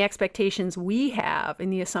and the expectations we have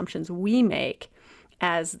and the assumptions we make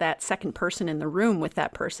as that second person in the room with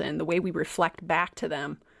that person, the way we reflect back to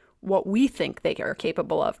them what we think they are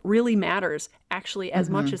capable of, really matters actually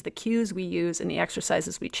as much as the cues we use and the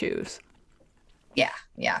exercises we choose.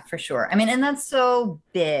 Yeah, for sure. I mean, and that's so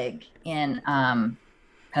big in kind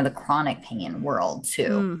of the chronic pain world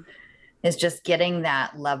too, is just getting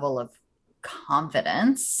that level of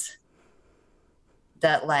confidence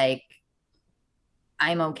that like,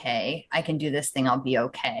 I'm okay, I can do this thing, I'll be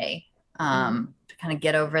okay. To kind of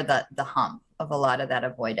get over the hump of a lot of that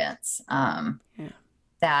avoidance.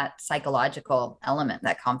 That psychological element,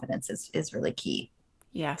 that confidence is really key.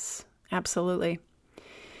 Yes, absolutely.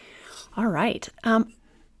 All right.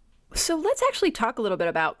 So let's actually talk a little bit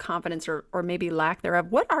about confidence or maybe lack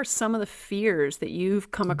thereof. What are some of the fears that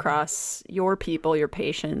you've come across your people, your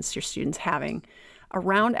patients, your students having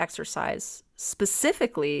around exercise?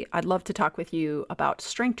 Specifically, I'd love to talk with you about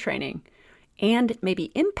strength training and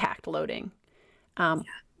maybe impact loading.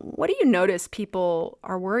 What do you notice people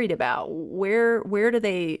are worried about? Where do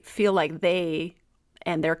they feel like they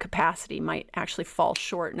and their capacity might actually fall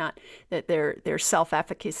short? Not that their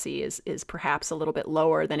self-efficacy is perhaps a little bit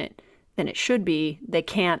lower than it should be. They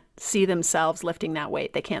can't see themselves lifting that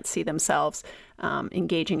weight. They can't see themselves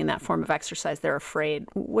engaging in that form of exercise. They're afraid.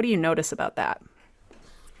 What do you notice about that?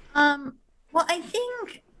 Well, I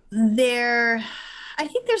think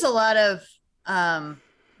there's a lot of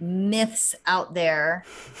myths out there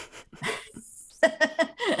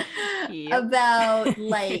about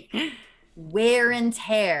like wear and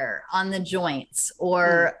tear on the joints,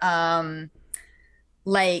 or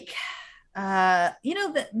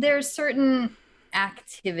there's certain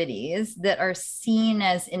activities that are seen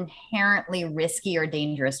as inherently risky or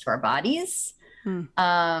dangerous to our bodies.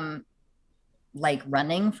 like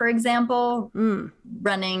running, for example,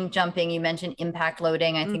 running, jumping. You mentioned impact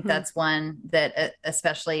loading. I think that's one that,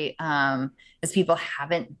 especially as people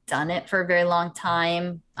haven't done it for a very long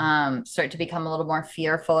time, start to become a little more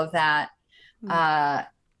fearful of that.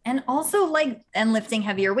 And also and lifting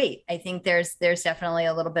heavier weight. I think there's definitely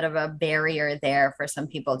a little bit of a barrier there for some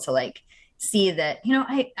people to like see that,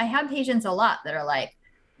 I have patients a lot that are like,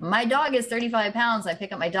 my dog is 35 pounds. I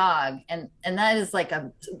pick up my dog. And that is like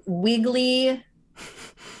a wiggly,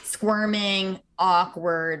 squirming,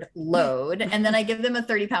 awkward load. And then I give them a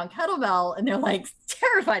 30-pound kettlebell and they're like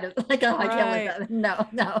terrified of like, oh, I can't lift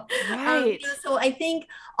that. No. Right. So I think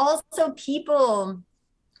also people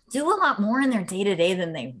do a lot more in their day-to-day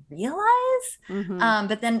than they realize.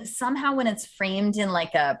 But then somehow when it's framed in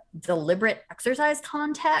like a deliberate exercise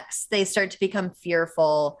context, they start to become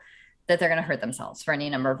fearful that they're going to hurt themselves for any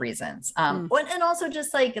number of reasons. And also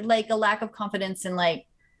just like a lack of confidence in like,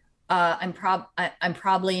 I'm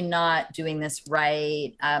probably not doing this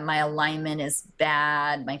right. My alignment is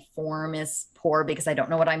bad. My form is poor because I don't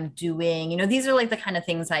know what I'm doing. These are like the kind of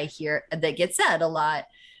things I hear that get said a lot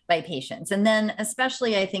by patients. And then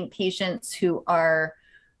especially I think patients who are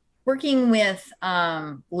working with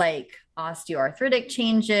like osteoarthritic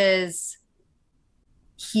changes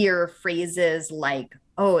hear phrases like,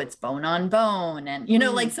 oh, it's bone on bone. And,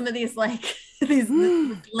 like some of these, like these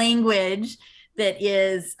language that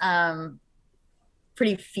is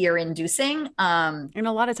pretty fear inducing. And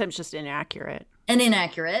a lot of times just inaccurate. And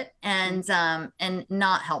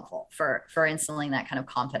not helpful for instilling that kind of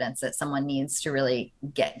confidence that someone needs to really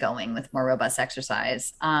get going with more robust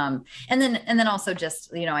exercise. And then also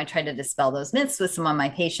just, I try to dispel those myths with some of my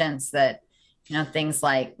patients that, things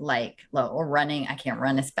like running, I can't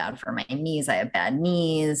run, it's bad for my knees. I have bad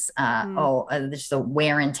knees. There's a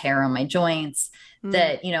wear and tear on my joints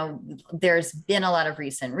that, there's been a lot of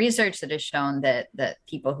recent research that has shown that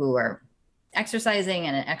people who are exercising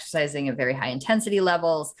at very high intensity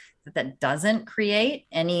levels, that doesn't create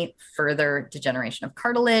any further degeneration of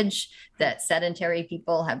cartilage, that sedentary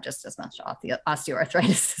people have just as much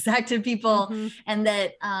osteoarthritis as active people. And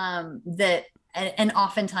and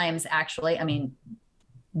oftentimes actually, I mean,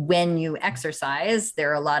 when you exercise,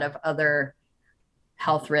 there are a lot of other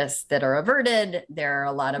health risks that are averted. There are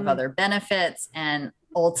a lot of other benefits, and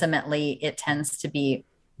ultimately it tends to be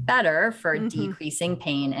better for decreasing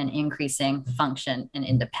pain and increasing function and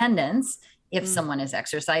independence if someone is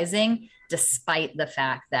exercising, despite the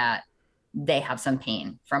fact that they have some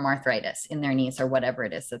pain from arthritis in their knees or whatever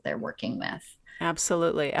it is that they're working with.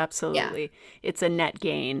 Absolutely. Yeah. It's a net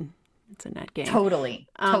gain. Totally.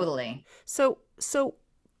 So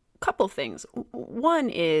couple things. One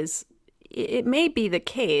is, it may be the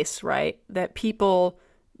case, right, that people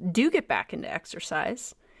do get back into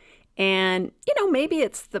exercise. And, maybe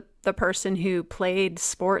it's the person who played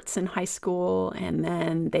sports in high school and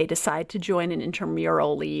then they decide to join an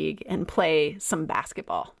intramural league and play some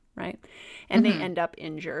basketball, right? And they end up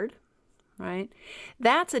injured, right?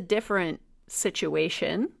 That's a different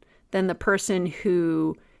situation than the person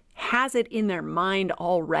who has it in their mind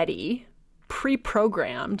already,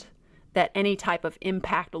 pre-programmed, that any type of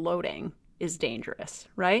impact loading is dangerous,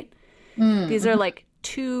 right? These are like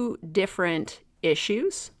two different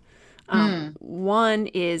issues. One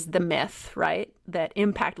is the myth, right, that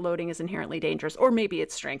impact loading is inherently dangerous, or maybe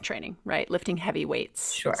it's strength training, right, lifting heavy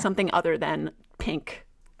weights, something other than pink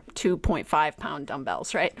 2.5 pound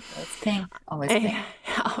dumbbells, right? It's pink, always pink.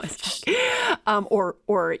 Always pink.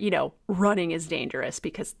 Or running is dangerous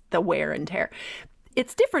because the wear and tear.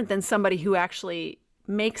 It's different than somebody who actually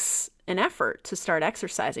makes an effort to start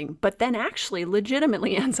exercising, but then actually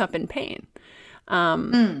legitimately ends up in pain.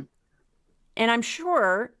 And I'm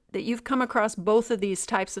sure that you've come across both of these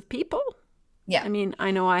types of people. Yeah. I mean,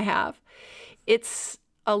 I know I have. It's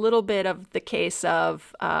a little bit of the case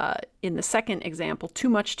of, in the second example, too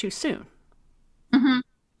much too soon.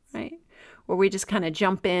 Right? Where we just kind of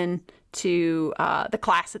jump in to the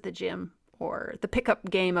class at the gym or the pickup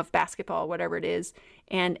game of basketball, whatever it is.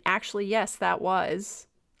 And actually, yes, that was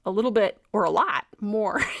a little bit or a lot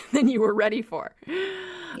more than you were ready for.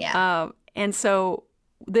 Yeah. And so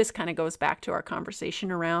this kind of goes back to our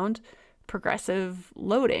conversation around progressive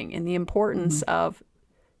loading and the importance of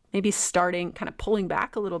maybe starting, kind of pulling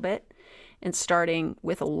back a little bit and starting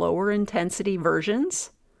with lower intensity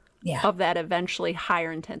versions of that eventually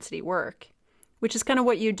higher intensity work, which is kind of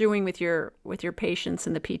what you're doing with your patients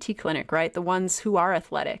in the PT clinic, right? The ones who are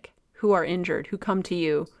athletic, who are injured, who come to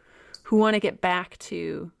you, who want to get back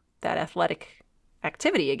to that athletic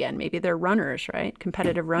activity again. Maybe they're runners, right?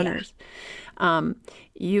 Competitive runners.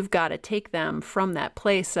 You've got to take them from that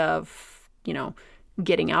place of,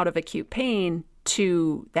 getting out of acute pain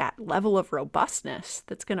to that level of robustness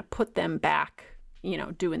that's going to put them back,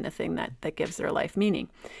 doing the thing that gives their life meaning.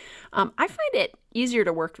 I find it easier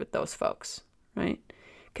to work with those folks, right?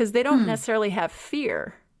 Because they don't necessarily have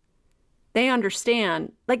fear. They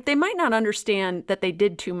understand, like they might not understand that they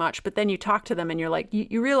did too much, but then you talk to them and you're like,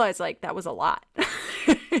 you realize like that was a lot.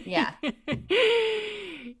 Yeah.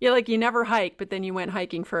 You're like, you never hike, but then you went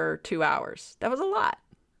hiking for 2 hours. That was a lot,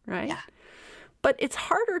 right? Yeah. But it's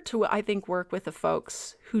harder to, I think, work with the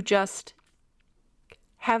folks who just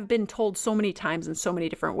have been told so many times in so many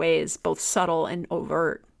different ways, both subtle and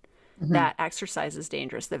overt, that exercise is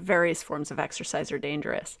dangerous, that various forms of exercise are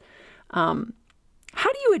dangerous. How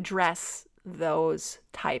do you address those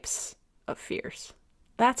types of fears?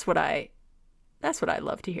 That's what I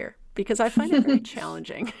love to hear, because I find it very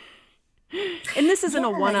challenging. And this isn't a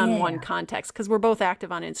one-on-one context, because we're both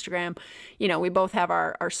active on Instagram. We both have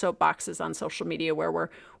our soapboxes on social media where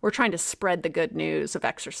we're trying to spread the good news of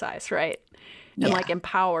exercise, right? And like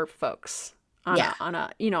empower folks on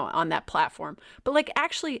that platform. But like,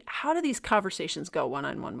 actually, how do these conversations go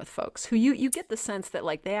one-on-one with folks who you get the sense that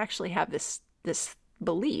like they actually have this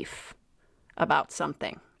belief about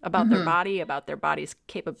something, about their body, about their body's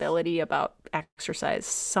capability, about exercise,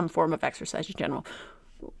 some form of exercise in general?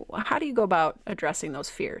 How do you go about addressing those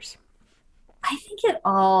fears? I think it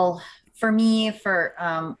all, for me,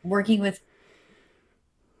 for working with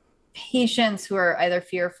patients who are either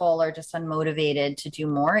fearful or just unmotivated to do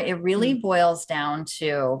more, it really boils down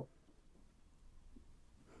to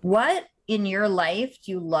what in your life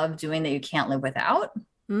do you love doing that you can't live without?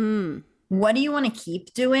 What do you want to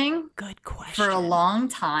keep doing? Good question. For a long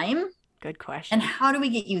time? Good question. And how do we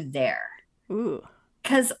get you there? Ooh.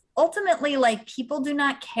 Because ultimately, like, people do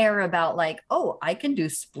not care about like, oh, I can do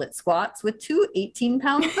split squats with 2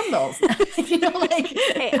 18-pound dumbbells.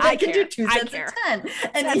 Hey, I can do 2 sets of 10.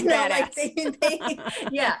 And that's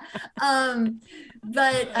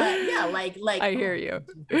like I hear you.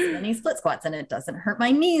 Many split squats, and it doesn't hurt my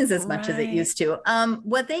knees as much as it used to.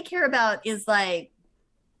 What they care about is like,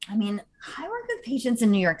 I work with patients in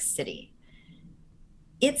New York City.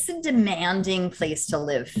 It's a demanding place to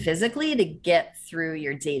live physically to get through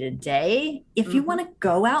your day to day. If you want to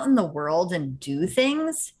go out in the world and do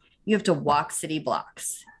things, you have to walk city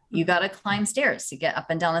blocks. You got to climb stairs to get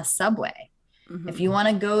up and down the subway. If you want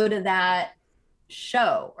to go to that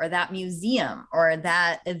show or that museum or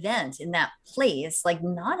that event in that place, like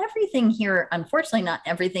not everything here, unfortunately, not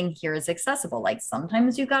everything here is accessible. Like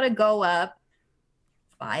sometimes you got to go up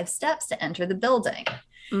 5 steps to enter the building.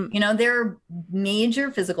 There are major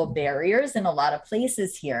physical barriers in a lot of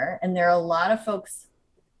places here. And there are a lot of folks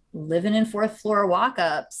living in 4th floor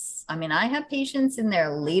walk-ups. I have patients in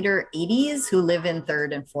their later 80s who live in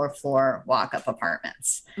 3rd and 4th floor walk-up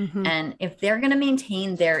apartments. And if they're going to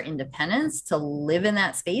maintain their independence to live in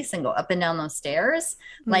that space and go up and down those stairs,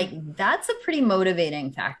 like that's a pretty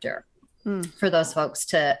motivating factor for those folks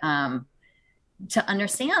to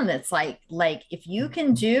understand. That's like if you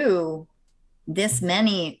can do this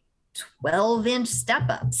many 12-inch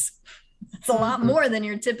step-ups, it's a lot more than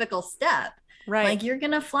your typical step. Right. Like you're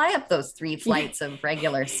going to fly up those 3 flights of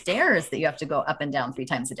regular stairs that you have to go up and down 3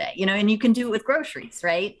 times a day, and you can do it with groceries,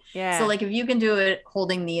 right? Yeah. So like if you can do it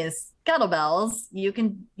holding these kettlebells, you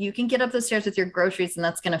can get up those stairs with your groceries, and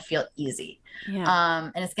that's going to feel easy.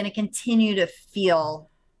 And it's going to continue to feel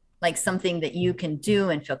like something that you can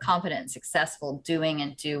do and feel confident and successful doing,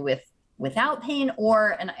 and do without pain,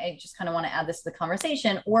 and I just kind of want to add this to the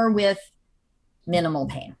conversation, or with minimal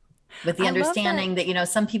pain, with the understanding that,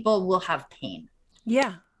 some people will have pain.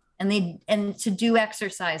 Yeah. And to do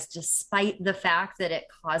exercise, despite the fact that it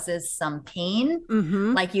causes some pain,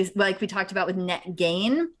 like we talked about with net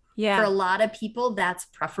gain, for a lot of people, that's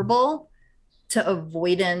preferable to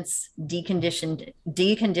avoidance,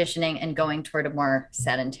 deconditioning, and going toward a more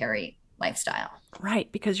sedentary lifestyle.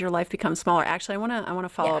 Right, because your life becomes smaller. Actually, I want to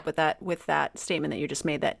follow up with that statement that you just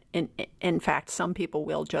made, that in fact some people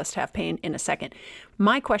will just have pain, in a second.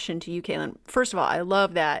 My question to you, Caitlin, first of all, I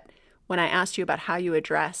love that when I asked you about how you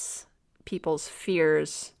address people's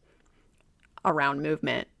fears around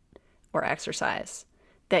movement or exercise,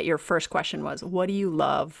 that your first question was, what do you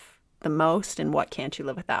love the most and what can't you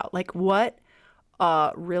live without? Like, what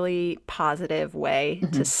a really positive way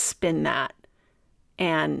to spin that,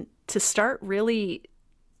 and to start really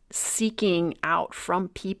seeking out from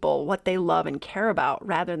people what they love and care about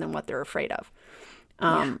rather than what they're afraid of.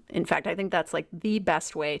 In fact, I think that's like the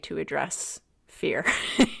best way to address fear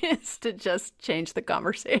is to just change the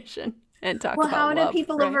conversation and talk about love. Well, how do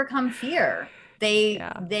people overcome fear?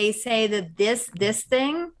 They say that this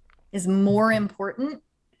thing is more important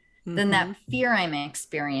than that fear I'm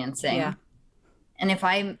experiencing. Yeah. And if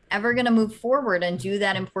I'm ever going to move forward and do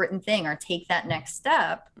that important thing or take that next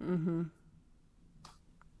step,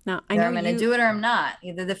 now either I'm going to do it or I'm not.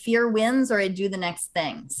 Either the fear wins or I do the next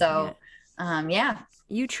thing. So, yeah.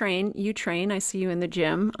 You train. I see you in the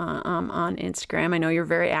gym on Instagram. I know you're a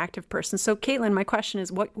very active person. So, Caitlin, my question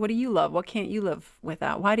is, what do you love? What can't you live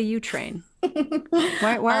without? Why do you train?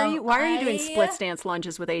 Why are you doing split stance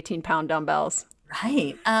lunges with 18-pound dumbbells?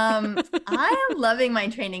 Right. I am loving my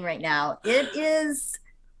training right now.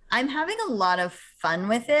 I'm having a lot of fun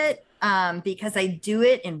with it because I do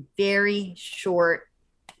it in very short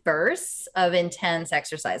bursts of intense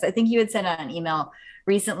exercise. I think you had sent out an email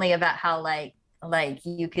recently about how like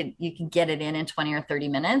you can get it in 20 or 30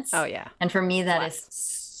 minutes. Oh yeah. And for me, that is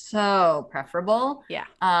so preferable. Yeah.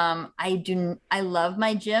 I love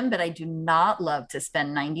my gym, but I do not love to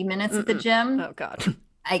spend 90 minutes at the gym. Oh God.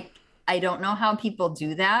 I don't know how people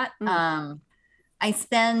do that. I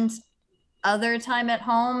spend other time at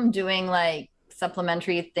home doing like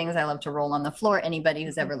supplementary things. I love to roll on the floor. Anybody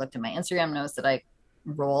who's ever looked at my Instagram knows that I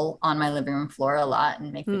roll on my living room floor a lot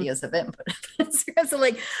and make videos of it and put it on Instagram. So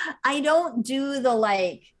like, I don't do the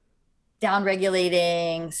like down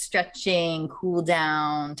regulating, stretching, cool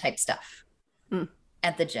down type stuff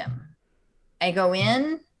at the gym. I go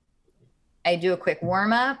in, I do a quick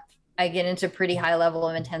warm up. I get into pretty high level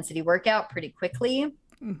of intensity workout pretty quickly.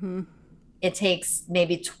 It takes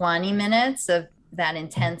maybe 20 minutes of that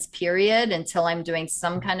intense period until I'm doing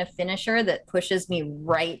some kind of finisher that pushes me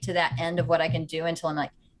right to that end of what I can do until I'm like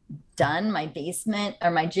done. My basement or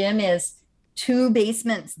my gym is 2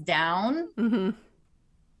 basements down,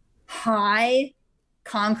 high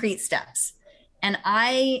concrete steps. And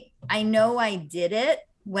I know I did it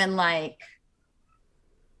when like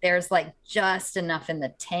there's like just enough in the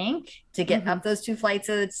tank to get up those 2 flights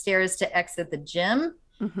of stairs to exit the gym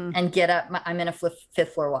and get up. I'm in a 5th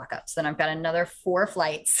floor walk up. So then I've got another 4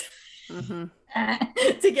 flights to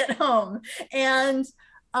get home. And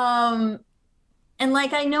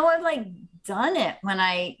like, I know I've like done it when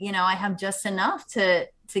I have just enough to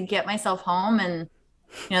get myself home and,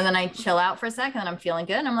 then I chill out for a second and I'm feeling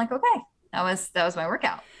good. And I'm like, okay, that was my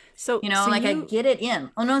workout. So, I get it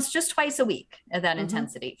in. Oh no, it's just twice a week at that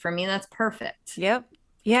intensity. For me, that's perfect. Yep.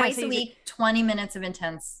 Yeah. Twice a week, 20 minutes of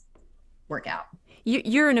intense workout.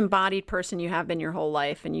 You're an embodied person. You have been your whole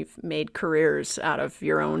life, and you've made careers out of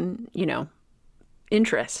your own,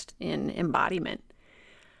 interest in embodiment.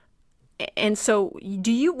 And so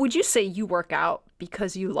would you say you work out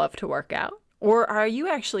because you love to work out? Or are you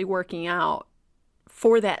actually working out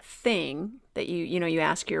for that thing that you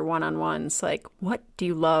ask your one-on-ones, like, what do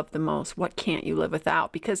you love the most? What can't you live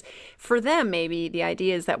without? Because for them, maybe the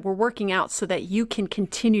idea is that we're working out so that you can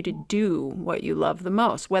continue to do what you love the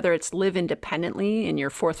most, whether it's live independently in your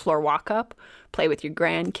 4th floor walk up, play with your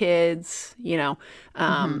grandkids,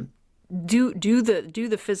 do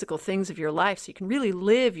the physical things of your life so you can really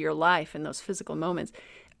live your life in those physical moments.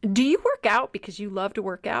 Do you work out because you love to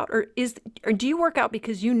work out, or do you work out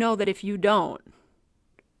because you know that if you don't,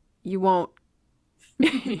 you won't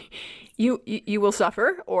you will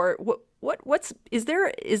suffer? Or is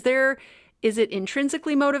it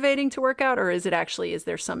intrinsically motivating to work out, or is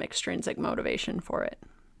there some extrinsic motivation for it?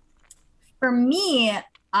 For me,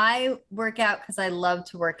 I work out because I love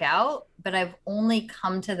to work out, but I've only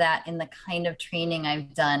come to that in the kind of training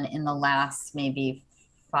I've done in the last maybe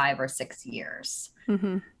 5 or 6 years.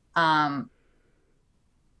 I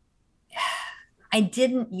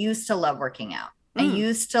didn't used to love working out. I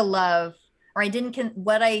used to love, or I didn't,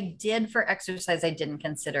 what I did for exercise, I didn't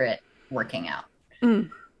consider it working out.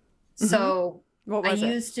 So I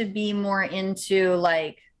used to be more into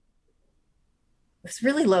like, it was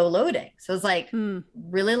really low loading. So it was like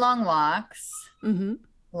really long walks,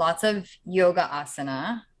 lots of yoga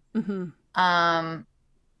asana,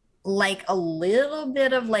 like a little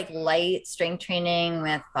bit of like light strength training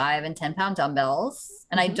with 5 and 10 pound dumbbells.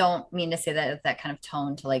 And I don't mean to say that with that kind of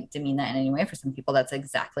tone to like demean that in any way. For some people, that's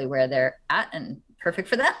exactly where they're at and perfect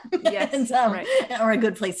for them. Yes, and, or a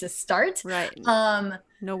good place to start. Right.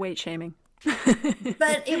 No weight shaming.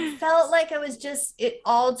 But it felt like it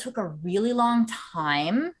all took a really long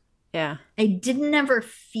time. Yeah. I didn't ever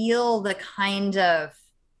feel the kind of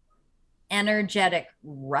energetic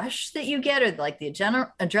rush that you get, or like the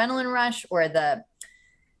adrenaline rush, or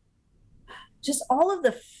just all of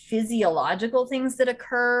the physiological things that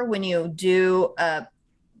occur when you do a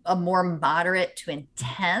more moderate to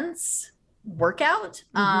intense workout.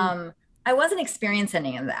 I wasn't experiencing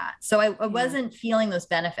any of that. So I wasn't feeling those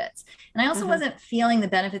benefits. And I also wasn't feeling the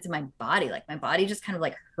benefits in my body. Like my body just kind of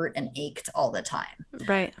like hurt and ached all the time.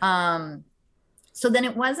 Right. So then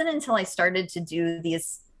it wasn't until I started to do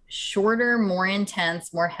these shorter, more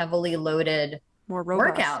intense, more heavily loaded more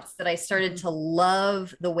robust workouts that I started to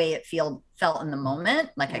love the way it felt in the moment.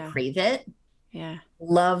 Like I crave it. Yeah.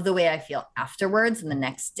 Love the way I feel afterwards and the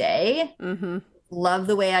next day. Love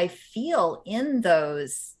the way I feel in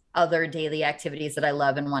those other daily activities that I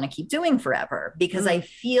love and want to keep doing forever, because I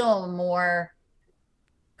feel more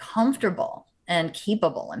comfortable and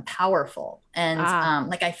capable and powerful. And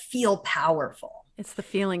like I feel powerful. It's the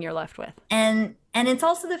feeling you're left with. And it's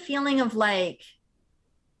also the feeling of like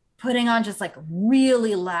putting on just like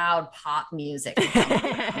really loud pop music.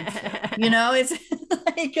 You know, it's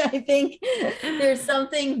like, I think there's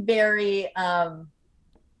something very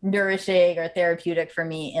nourishing or therapeutic for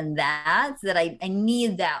me in that I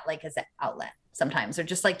need that like as an outlet sometimes, or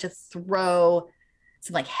just like to throw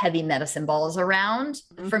some like heavy medicine balls around.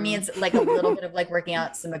 For me, it's like a little bit of like working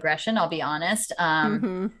out some aggression, I'll be honest,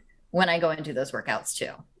 when I go and do those workouts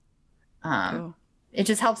too. Cool. It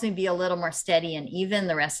just helps me be a little more steady and even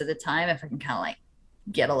the rest of the time if I can kind of like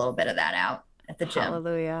get a little bit of that out at the gym.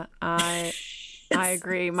 Hallelujah. I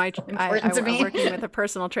agree. I'm working with a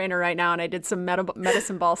personal trainer right now, and I did some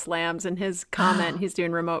medicine ball slams, and his comment, he's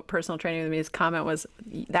doing remote personal training with me, his comment was,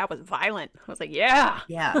 that was violent. I was like, yeah.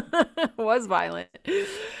 It was violent.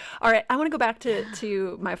 All right. I want to go back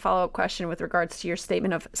to my follow-up question with regards to your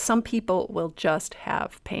statement of some people will just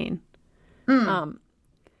have pain.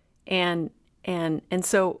 And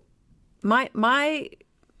so my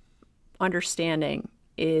understanding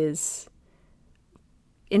is,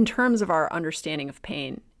 in terms of our understanding of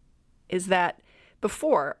pain, is that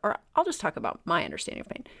before, or I'll just talk about my understanding of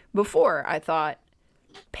pain. Before, I thought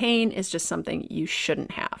pain is just something you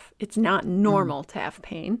shouldn't have. It's not normal to have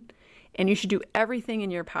pain, and you should do everything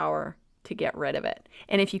in your power to get rid of it.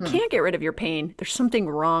 And if you can't get rid of your pain, there's something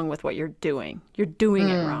wrong with what you're doing. You're doing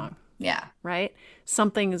it wrong. Yeah. Right?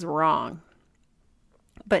 Something is wrong.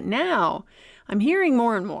 But now I'm hearing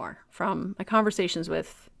more and more from my conversations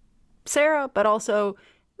with Sarah, but also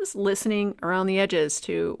just listening around the edges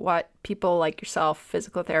to what people like yourself,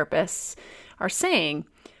 physical therapists, are saying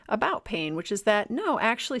about pain, which is that, no,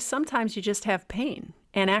 actually, sometimes you just have pain.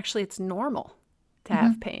 And actually, it's normal to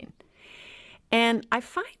have pain. And I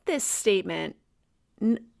find this statement,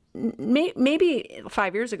 maybe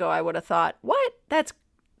 5 years ago, I would have thought, what? That's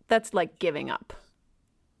like giving up.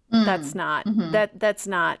 That's not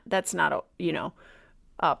that's not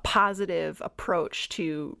a positive approach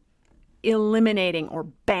to eliminating or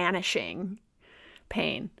banishing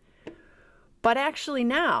pain. But actually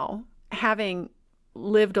now, having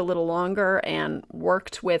lived a little longer and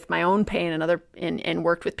worked with my own pain and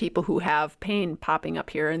worked with people who have pain popping up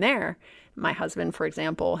here and there. My husband, for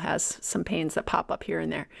example, has some pains that pop up here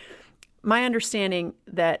and there. My understanding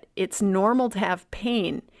that it's normal to have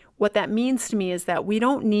pain, what that means to me is that we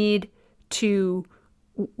don't need to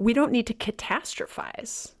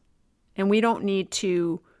catastrophize, and we don't need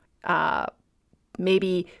to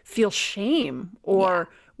maybe feel shame, or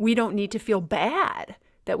we don't need to feel bad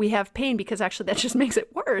that we have pain, because actually that just makes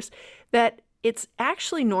it worse. That it's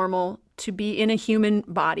actually normal to be in a human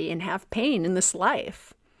body and have pain in this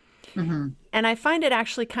life. And I find it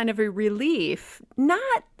actually kind of a relief,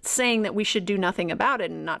 not saying that we should do nothing about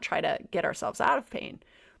it and not try to get ourselves out of pain,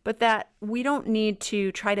 but that we don't need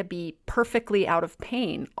to try to be perfectly out of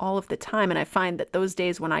pain all of the time. And I find that those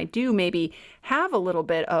days when I do maybe have a little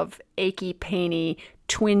bit of achy, painy,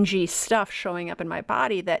 twingy stuff showing up in my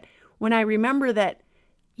body, that when I remember that,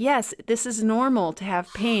 yes, this is normal to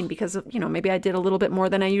have pain because, maybe I did a little bit more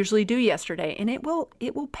than I usually do yesterday, and it will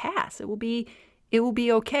pass. It will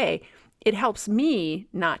be okay. It helps me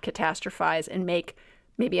not catastrophize and make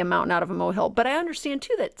maybe a mountain out of a molehill. But I understand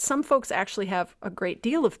too that some folks actually have a great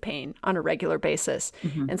deal of pain on a regular basis.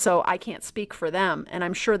 And so I can't speak for them. And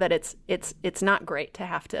I'm sure that it's not great to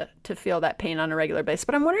have to feel that pain on a regular basis.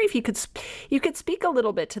 But I'm wondering if you could speak a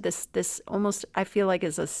little bit to this almost, I feel like,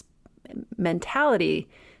 is a mentality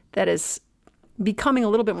that is becoming a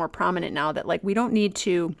little bit more prominent now, that like we don't need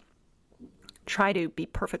to try to be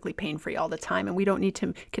perfectly pain-free all the time, and we don't need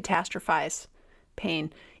to catastrophize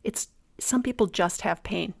pain. It's some people just have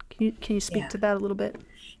pain. Can you speak to that a little bit?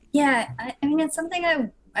 Yeah, I mean, it's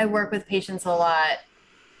something I work with patients a lot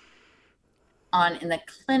on in the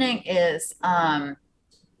clinic is,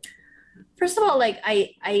 first of all, like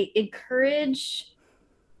I encourage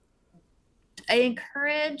a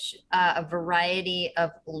variety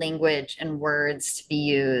of language and words to be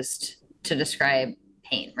used to describe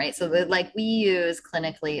pain, right? So like we use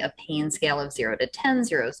clinically a pain scale of 0 to 10.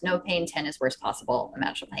 0 is no pain, 10 is worst possible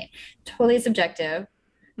imaginable pain. Totally subjective,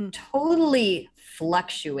 totally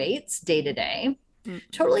fluctuates day to day,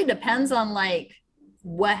 totally depends on like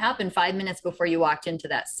what happened 5 minutes before you walked into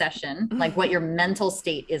that session, like what your mental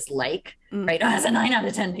state is like, right? Oh, it's a 9 out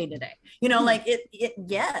of 10 pain today. You know, like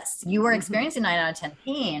yes, you are experiencing 9 out of 10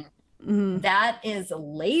 pain. That is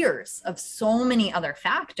layers of so many other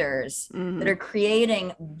factors that are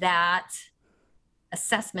creating that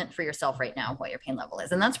assessment for yourself right now of what your pain level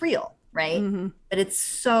is. And that's real, right? But it's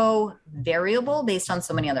so variable based on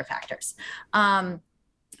so many other factors.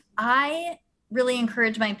 I really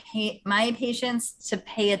encourage my patients to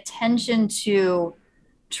pay attention to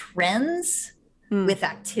trends with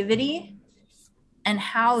activity and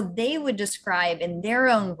how they would describe in their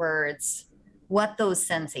own words what those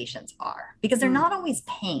sensations are, because they're not always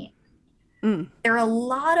pain. There are a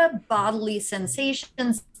lot of bodily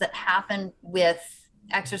sensations that happen with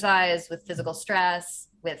exercise, with physical stress,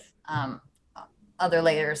 with other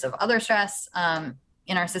layers of other stress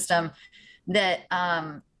in our system that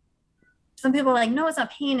some people are like, no, it's not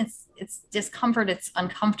pain. It's discomfort. It's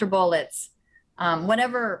uncomfortable. It's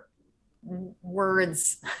whatever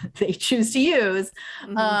words they choose to use.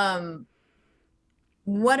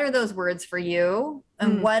 What are those words for you?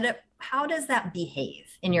 And how does that behave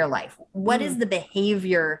in your life? What is the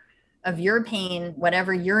behavior of your pain,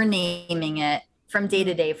 whatever you're naming it, from day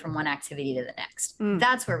to day, from one activity to the next?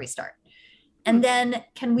 That's where we start. And then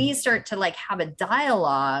can we start to like have a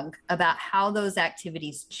dialogue about how those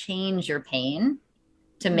activities change your pain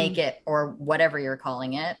to make it, or whatever you're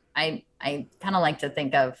calling it. I kind of like to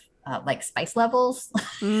think of like spice levels.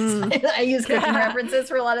 I use cooking references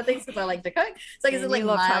for a lot of things because I like to cook. It's like, is it like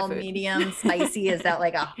mild, medium, spicy? Is that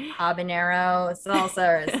like a habanero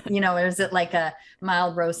salsa, or is it like a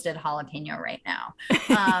mild roasted jalapeno right now?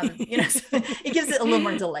 So it gives it a little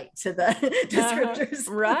more delight to the descriptors.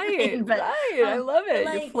 Right. I love it.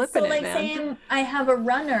 You're flipping it, man. Saying I have a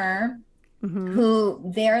runner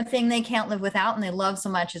who their thing they can't live without and they love so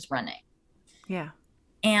much is running. Yeah.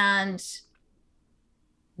 And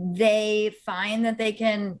they find that they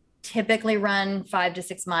can typically run 5 to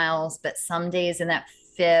 6 miles, but some days in that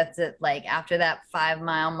fifth, like after that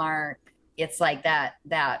 5-mile mark, it's like that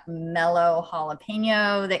mellow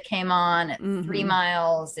jalapeno that came on at 3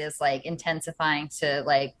 miles is like intensifying to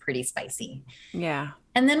like pretty spicy. Yeah.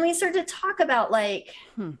 And then we start to talk about like,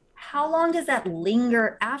 how long does that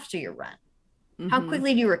linger after your run? How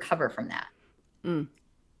quickly do you recover from that?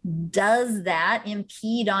 Does that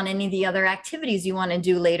impede on any of the other activities you want to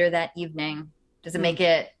do later that evening? Does it make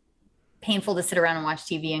it painful to sit around and watch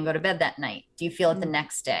TV and go to bed that night? Do you feel it the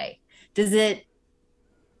next day? Does it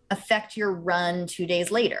affect your run 2 days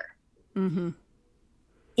later?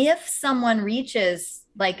 If someone reaches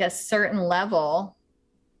like a certain level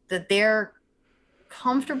that they're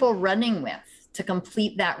comfortable running with to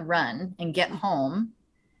complete that run and get home,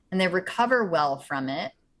 and they recover well from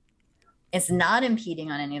it, it's not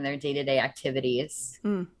impeding on any of their day-to-day activities.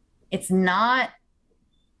 It's not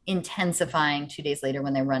intensifying 2 days later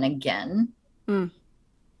when they run again.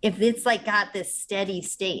 If it's like got this steady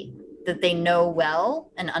state that they know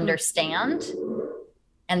well and understand,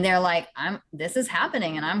 and they're like, this is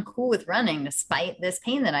happening and I'm cool with running despite this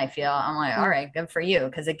pain that I feel, I'm like, all right, good for you.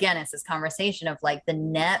 Because again, it's this conversation of like the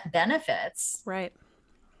net benefits. Right.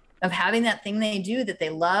 Of having that thing they do that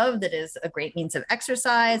they love, that is a great means of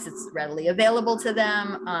exercise. It's readily available to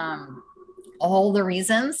them. All the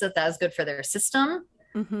reasons that is good for their system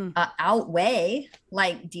outweigh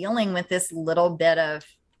like dealing with this little bit of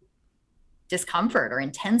discomfort or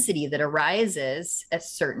intensity that arises at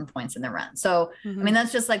certain points in the run. So, I mean,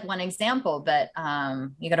 that's just like one example, but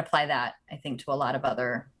you got to apply that, I think, to a lot of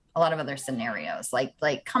other scenarios,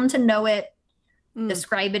 like come to know it,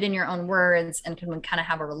 describe it in your own words, and can kind of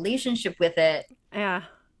have a relationship with it. Yeah.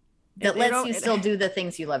 That lets you still do the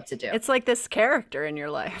things you love to do. It's like this character in your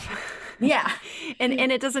life. Yeah. and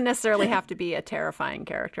it doesn't necessarily have to be a terrifying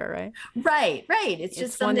character, right? Right. It's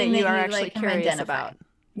just something one that you are you actually like, curious about.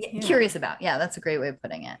 Yeah. Curious about. Yeah, that's a great way of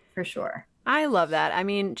putting it, for sure. I love that. I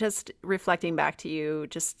mean, just reflecting back to you,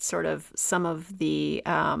 just sort of some of the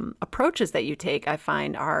approaches that you take, I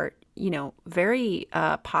find are, very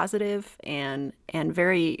positive and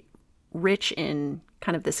very rich in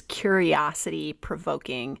kind of this curiosity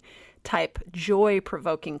provoking type, joy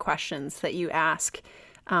provoking questions that you ask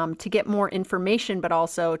to get more information, but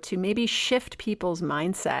also to maybe shift people's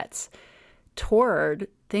mindsets toward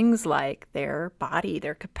things like their body,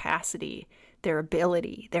 their capacity, their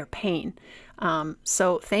ability, their pain.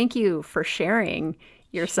 So thank you for sharing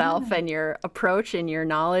yourself and your approach and your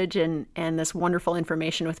knowledge and this wonderful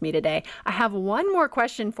information with me today. I have one more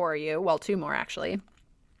question for you. Well, two more actually.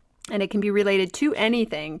 And it can be related to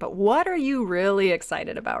anything, but what are you really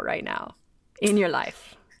excited about right now in your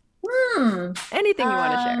life? Anything you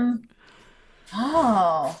want to share?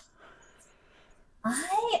 Oh,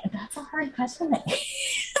 that's a hard question to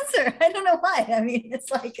answer. I don't know why. I mean,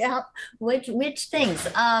 it's like which things?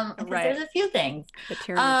 Because Right. there's a few things. The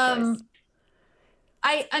tyranny choice.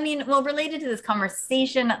 I mean, well, related to this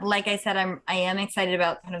conversation, like I said, I am excited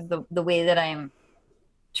about kind of the way that I'm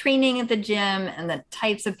training at the gym and the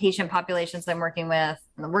types of patient populations I'm working with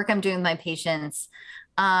and the work I'm doing with my patients.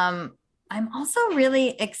 I'm also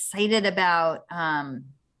really excited about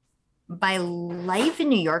my life in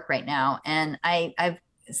New York right now. And I've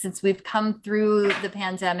since we've come through the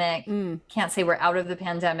pandemic, can't say we're out of the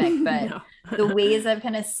pandemic, but No. the ways I've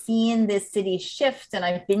kind of seen this city shift, and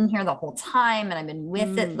I've been here the whole time and I've been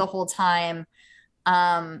with it the whole time.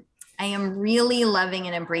 I am really loving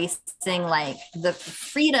and embracing like the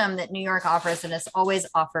freedom that New York offers and has always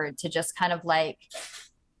offered to just kind of like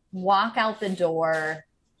walk out the door,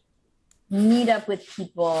 meet up with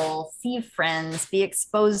people, see friends, be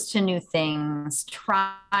exposed to new things,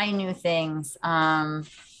 try new things,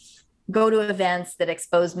 go to events that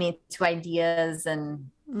expose me to ideas and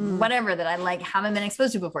whatever that I like haven't been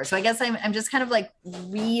exposed to before. So I guess I'm just kind of like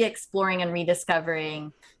re-exploring and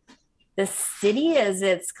rediscovering the city as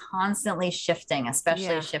it's constantly shifting,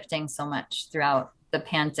 especially shifting so much throughout the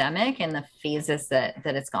pandemic and the phases that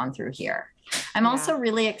it's gone through here. I'm also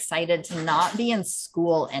really excited to not be in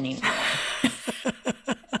school anymore.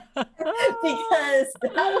 Because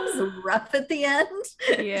that was rough at the end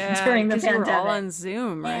during the pandemic. We're all on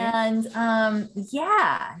Zoom, right? And a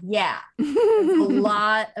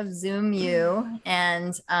lot of Zoom U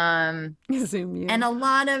and Zoom U. And a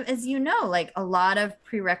lot of, as you know, like a lot of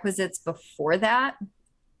prerequisites before that.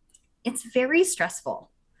 It's very stressful.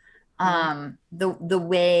 The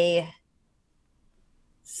way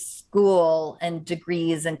school and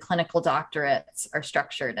degrees and clinical doctorates are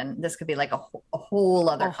structured, and this could be like a whole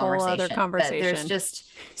other conversation. But there's just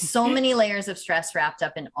so many layers of stress wrapped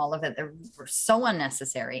up in all of it that were so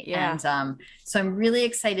unnecessary. And so I'm really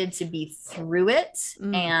excited to be through it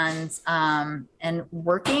and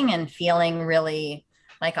working and feeling really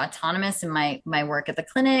like autonomous in my work at the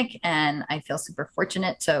clinic. And I feel super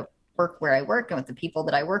fortunate to work where I work and with the people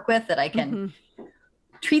that I work with, that I can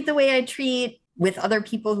treat the way I treat with other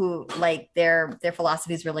people who like their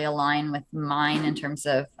philosophies really align with mine in terms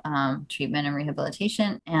of treatment and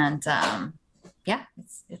rehabilitation. And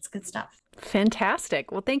it's good stuff. Fantastic.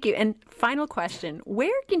 Well, thank you. And final question,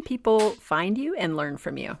 where can people find you and learn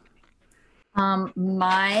from you?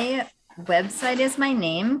 My website is my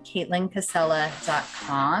name,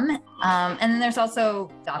 CaitlinCasella.com. And then there's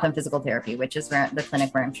also Gotham Physical Therapy, which is where the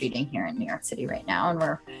clinic where I'm treating here in New York City right now. And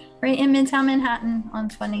we're right in Midtown Manhattan on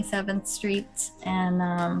 27th Street. And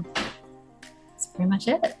that's pretty much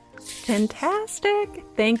it. Fantastic.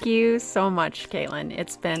 Thank you so much, Caitlin.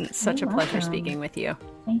 It's been such a pleasure speaking with you.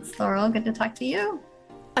 Thanks, Laurel. Good to talk to you.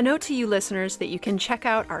 A note to you listeners that you can check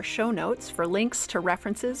out our show notes for links to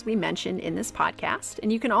references we mentioned in this podcast.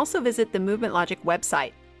 And you can also visit the Movement Logic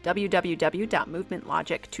website,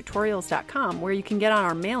 www.movementlogictutorials.com, where you can get on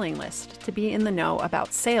our mailing list to be in the know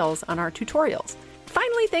about sales on our tutorials.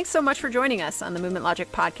 Finally, thanks so much for joining us on the Movement Logic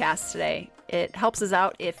podcast today. It helps us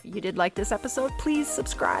out if you did like this episode. Please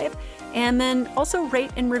subscribe and then also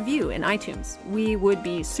rate and review in iTunes. We would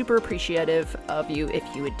be super appreciative of you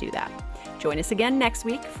if you would do that. Join us again next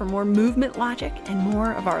week for more movement logic and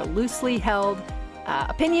more of our loosely held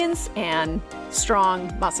opinions and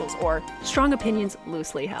strong muscles, or strong opinions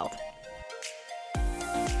loosely held.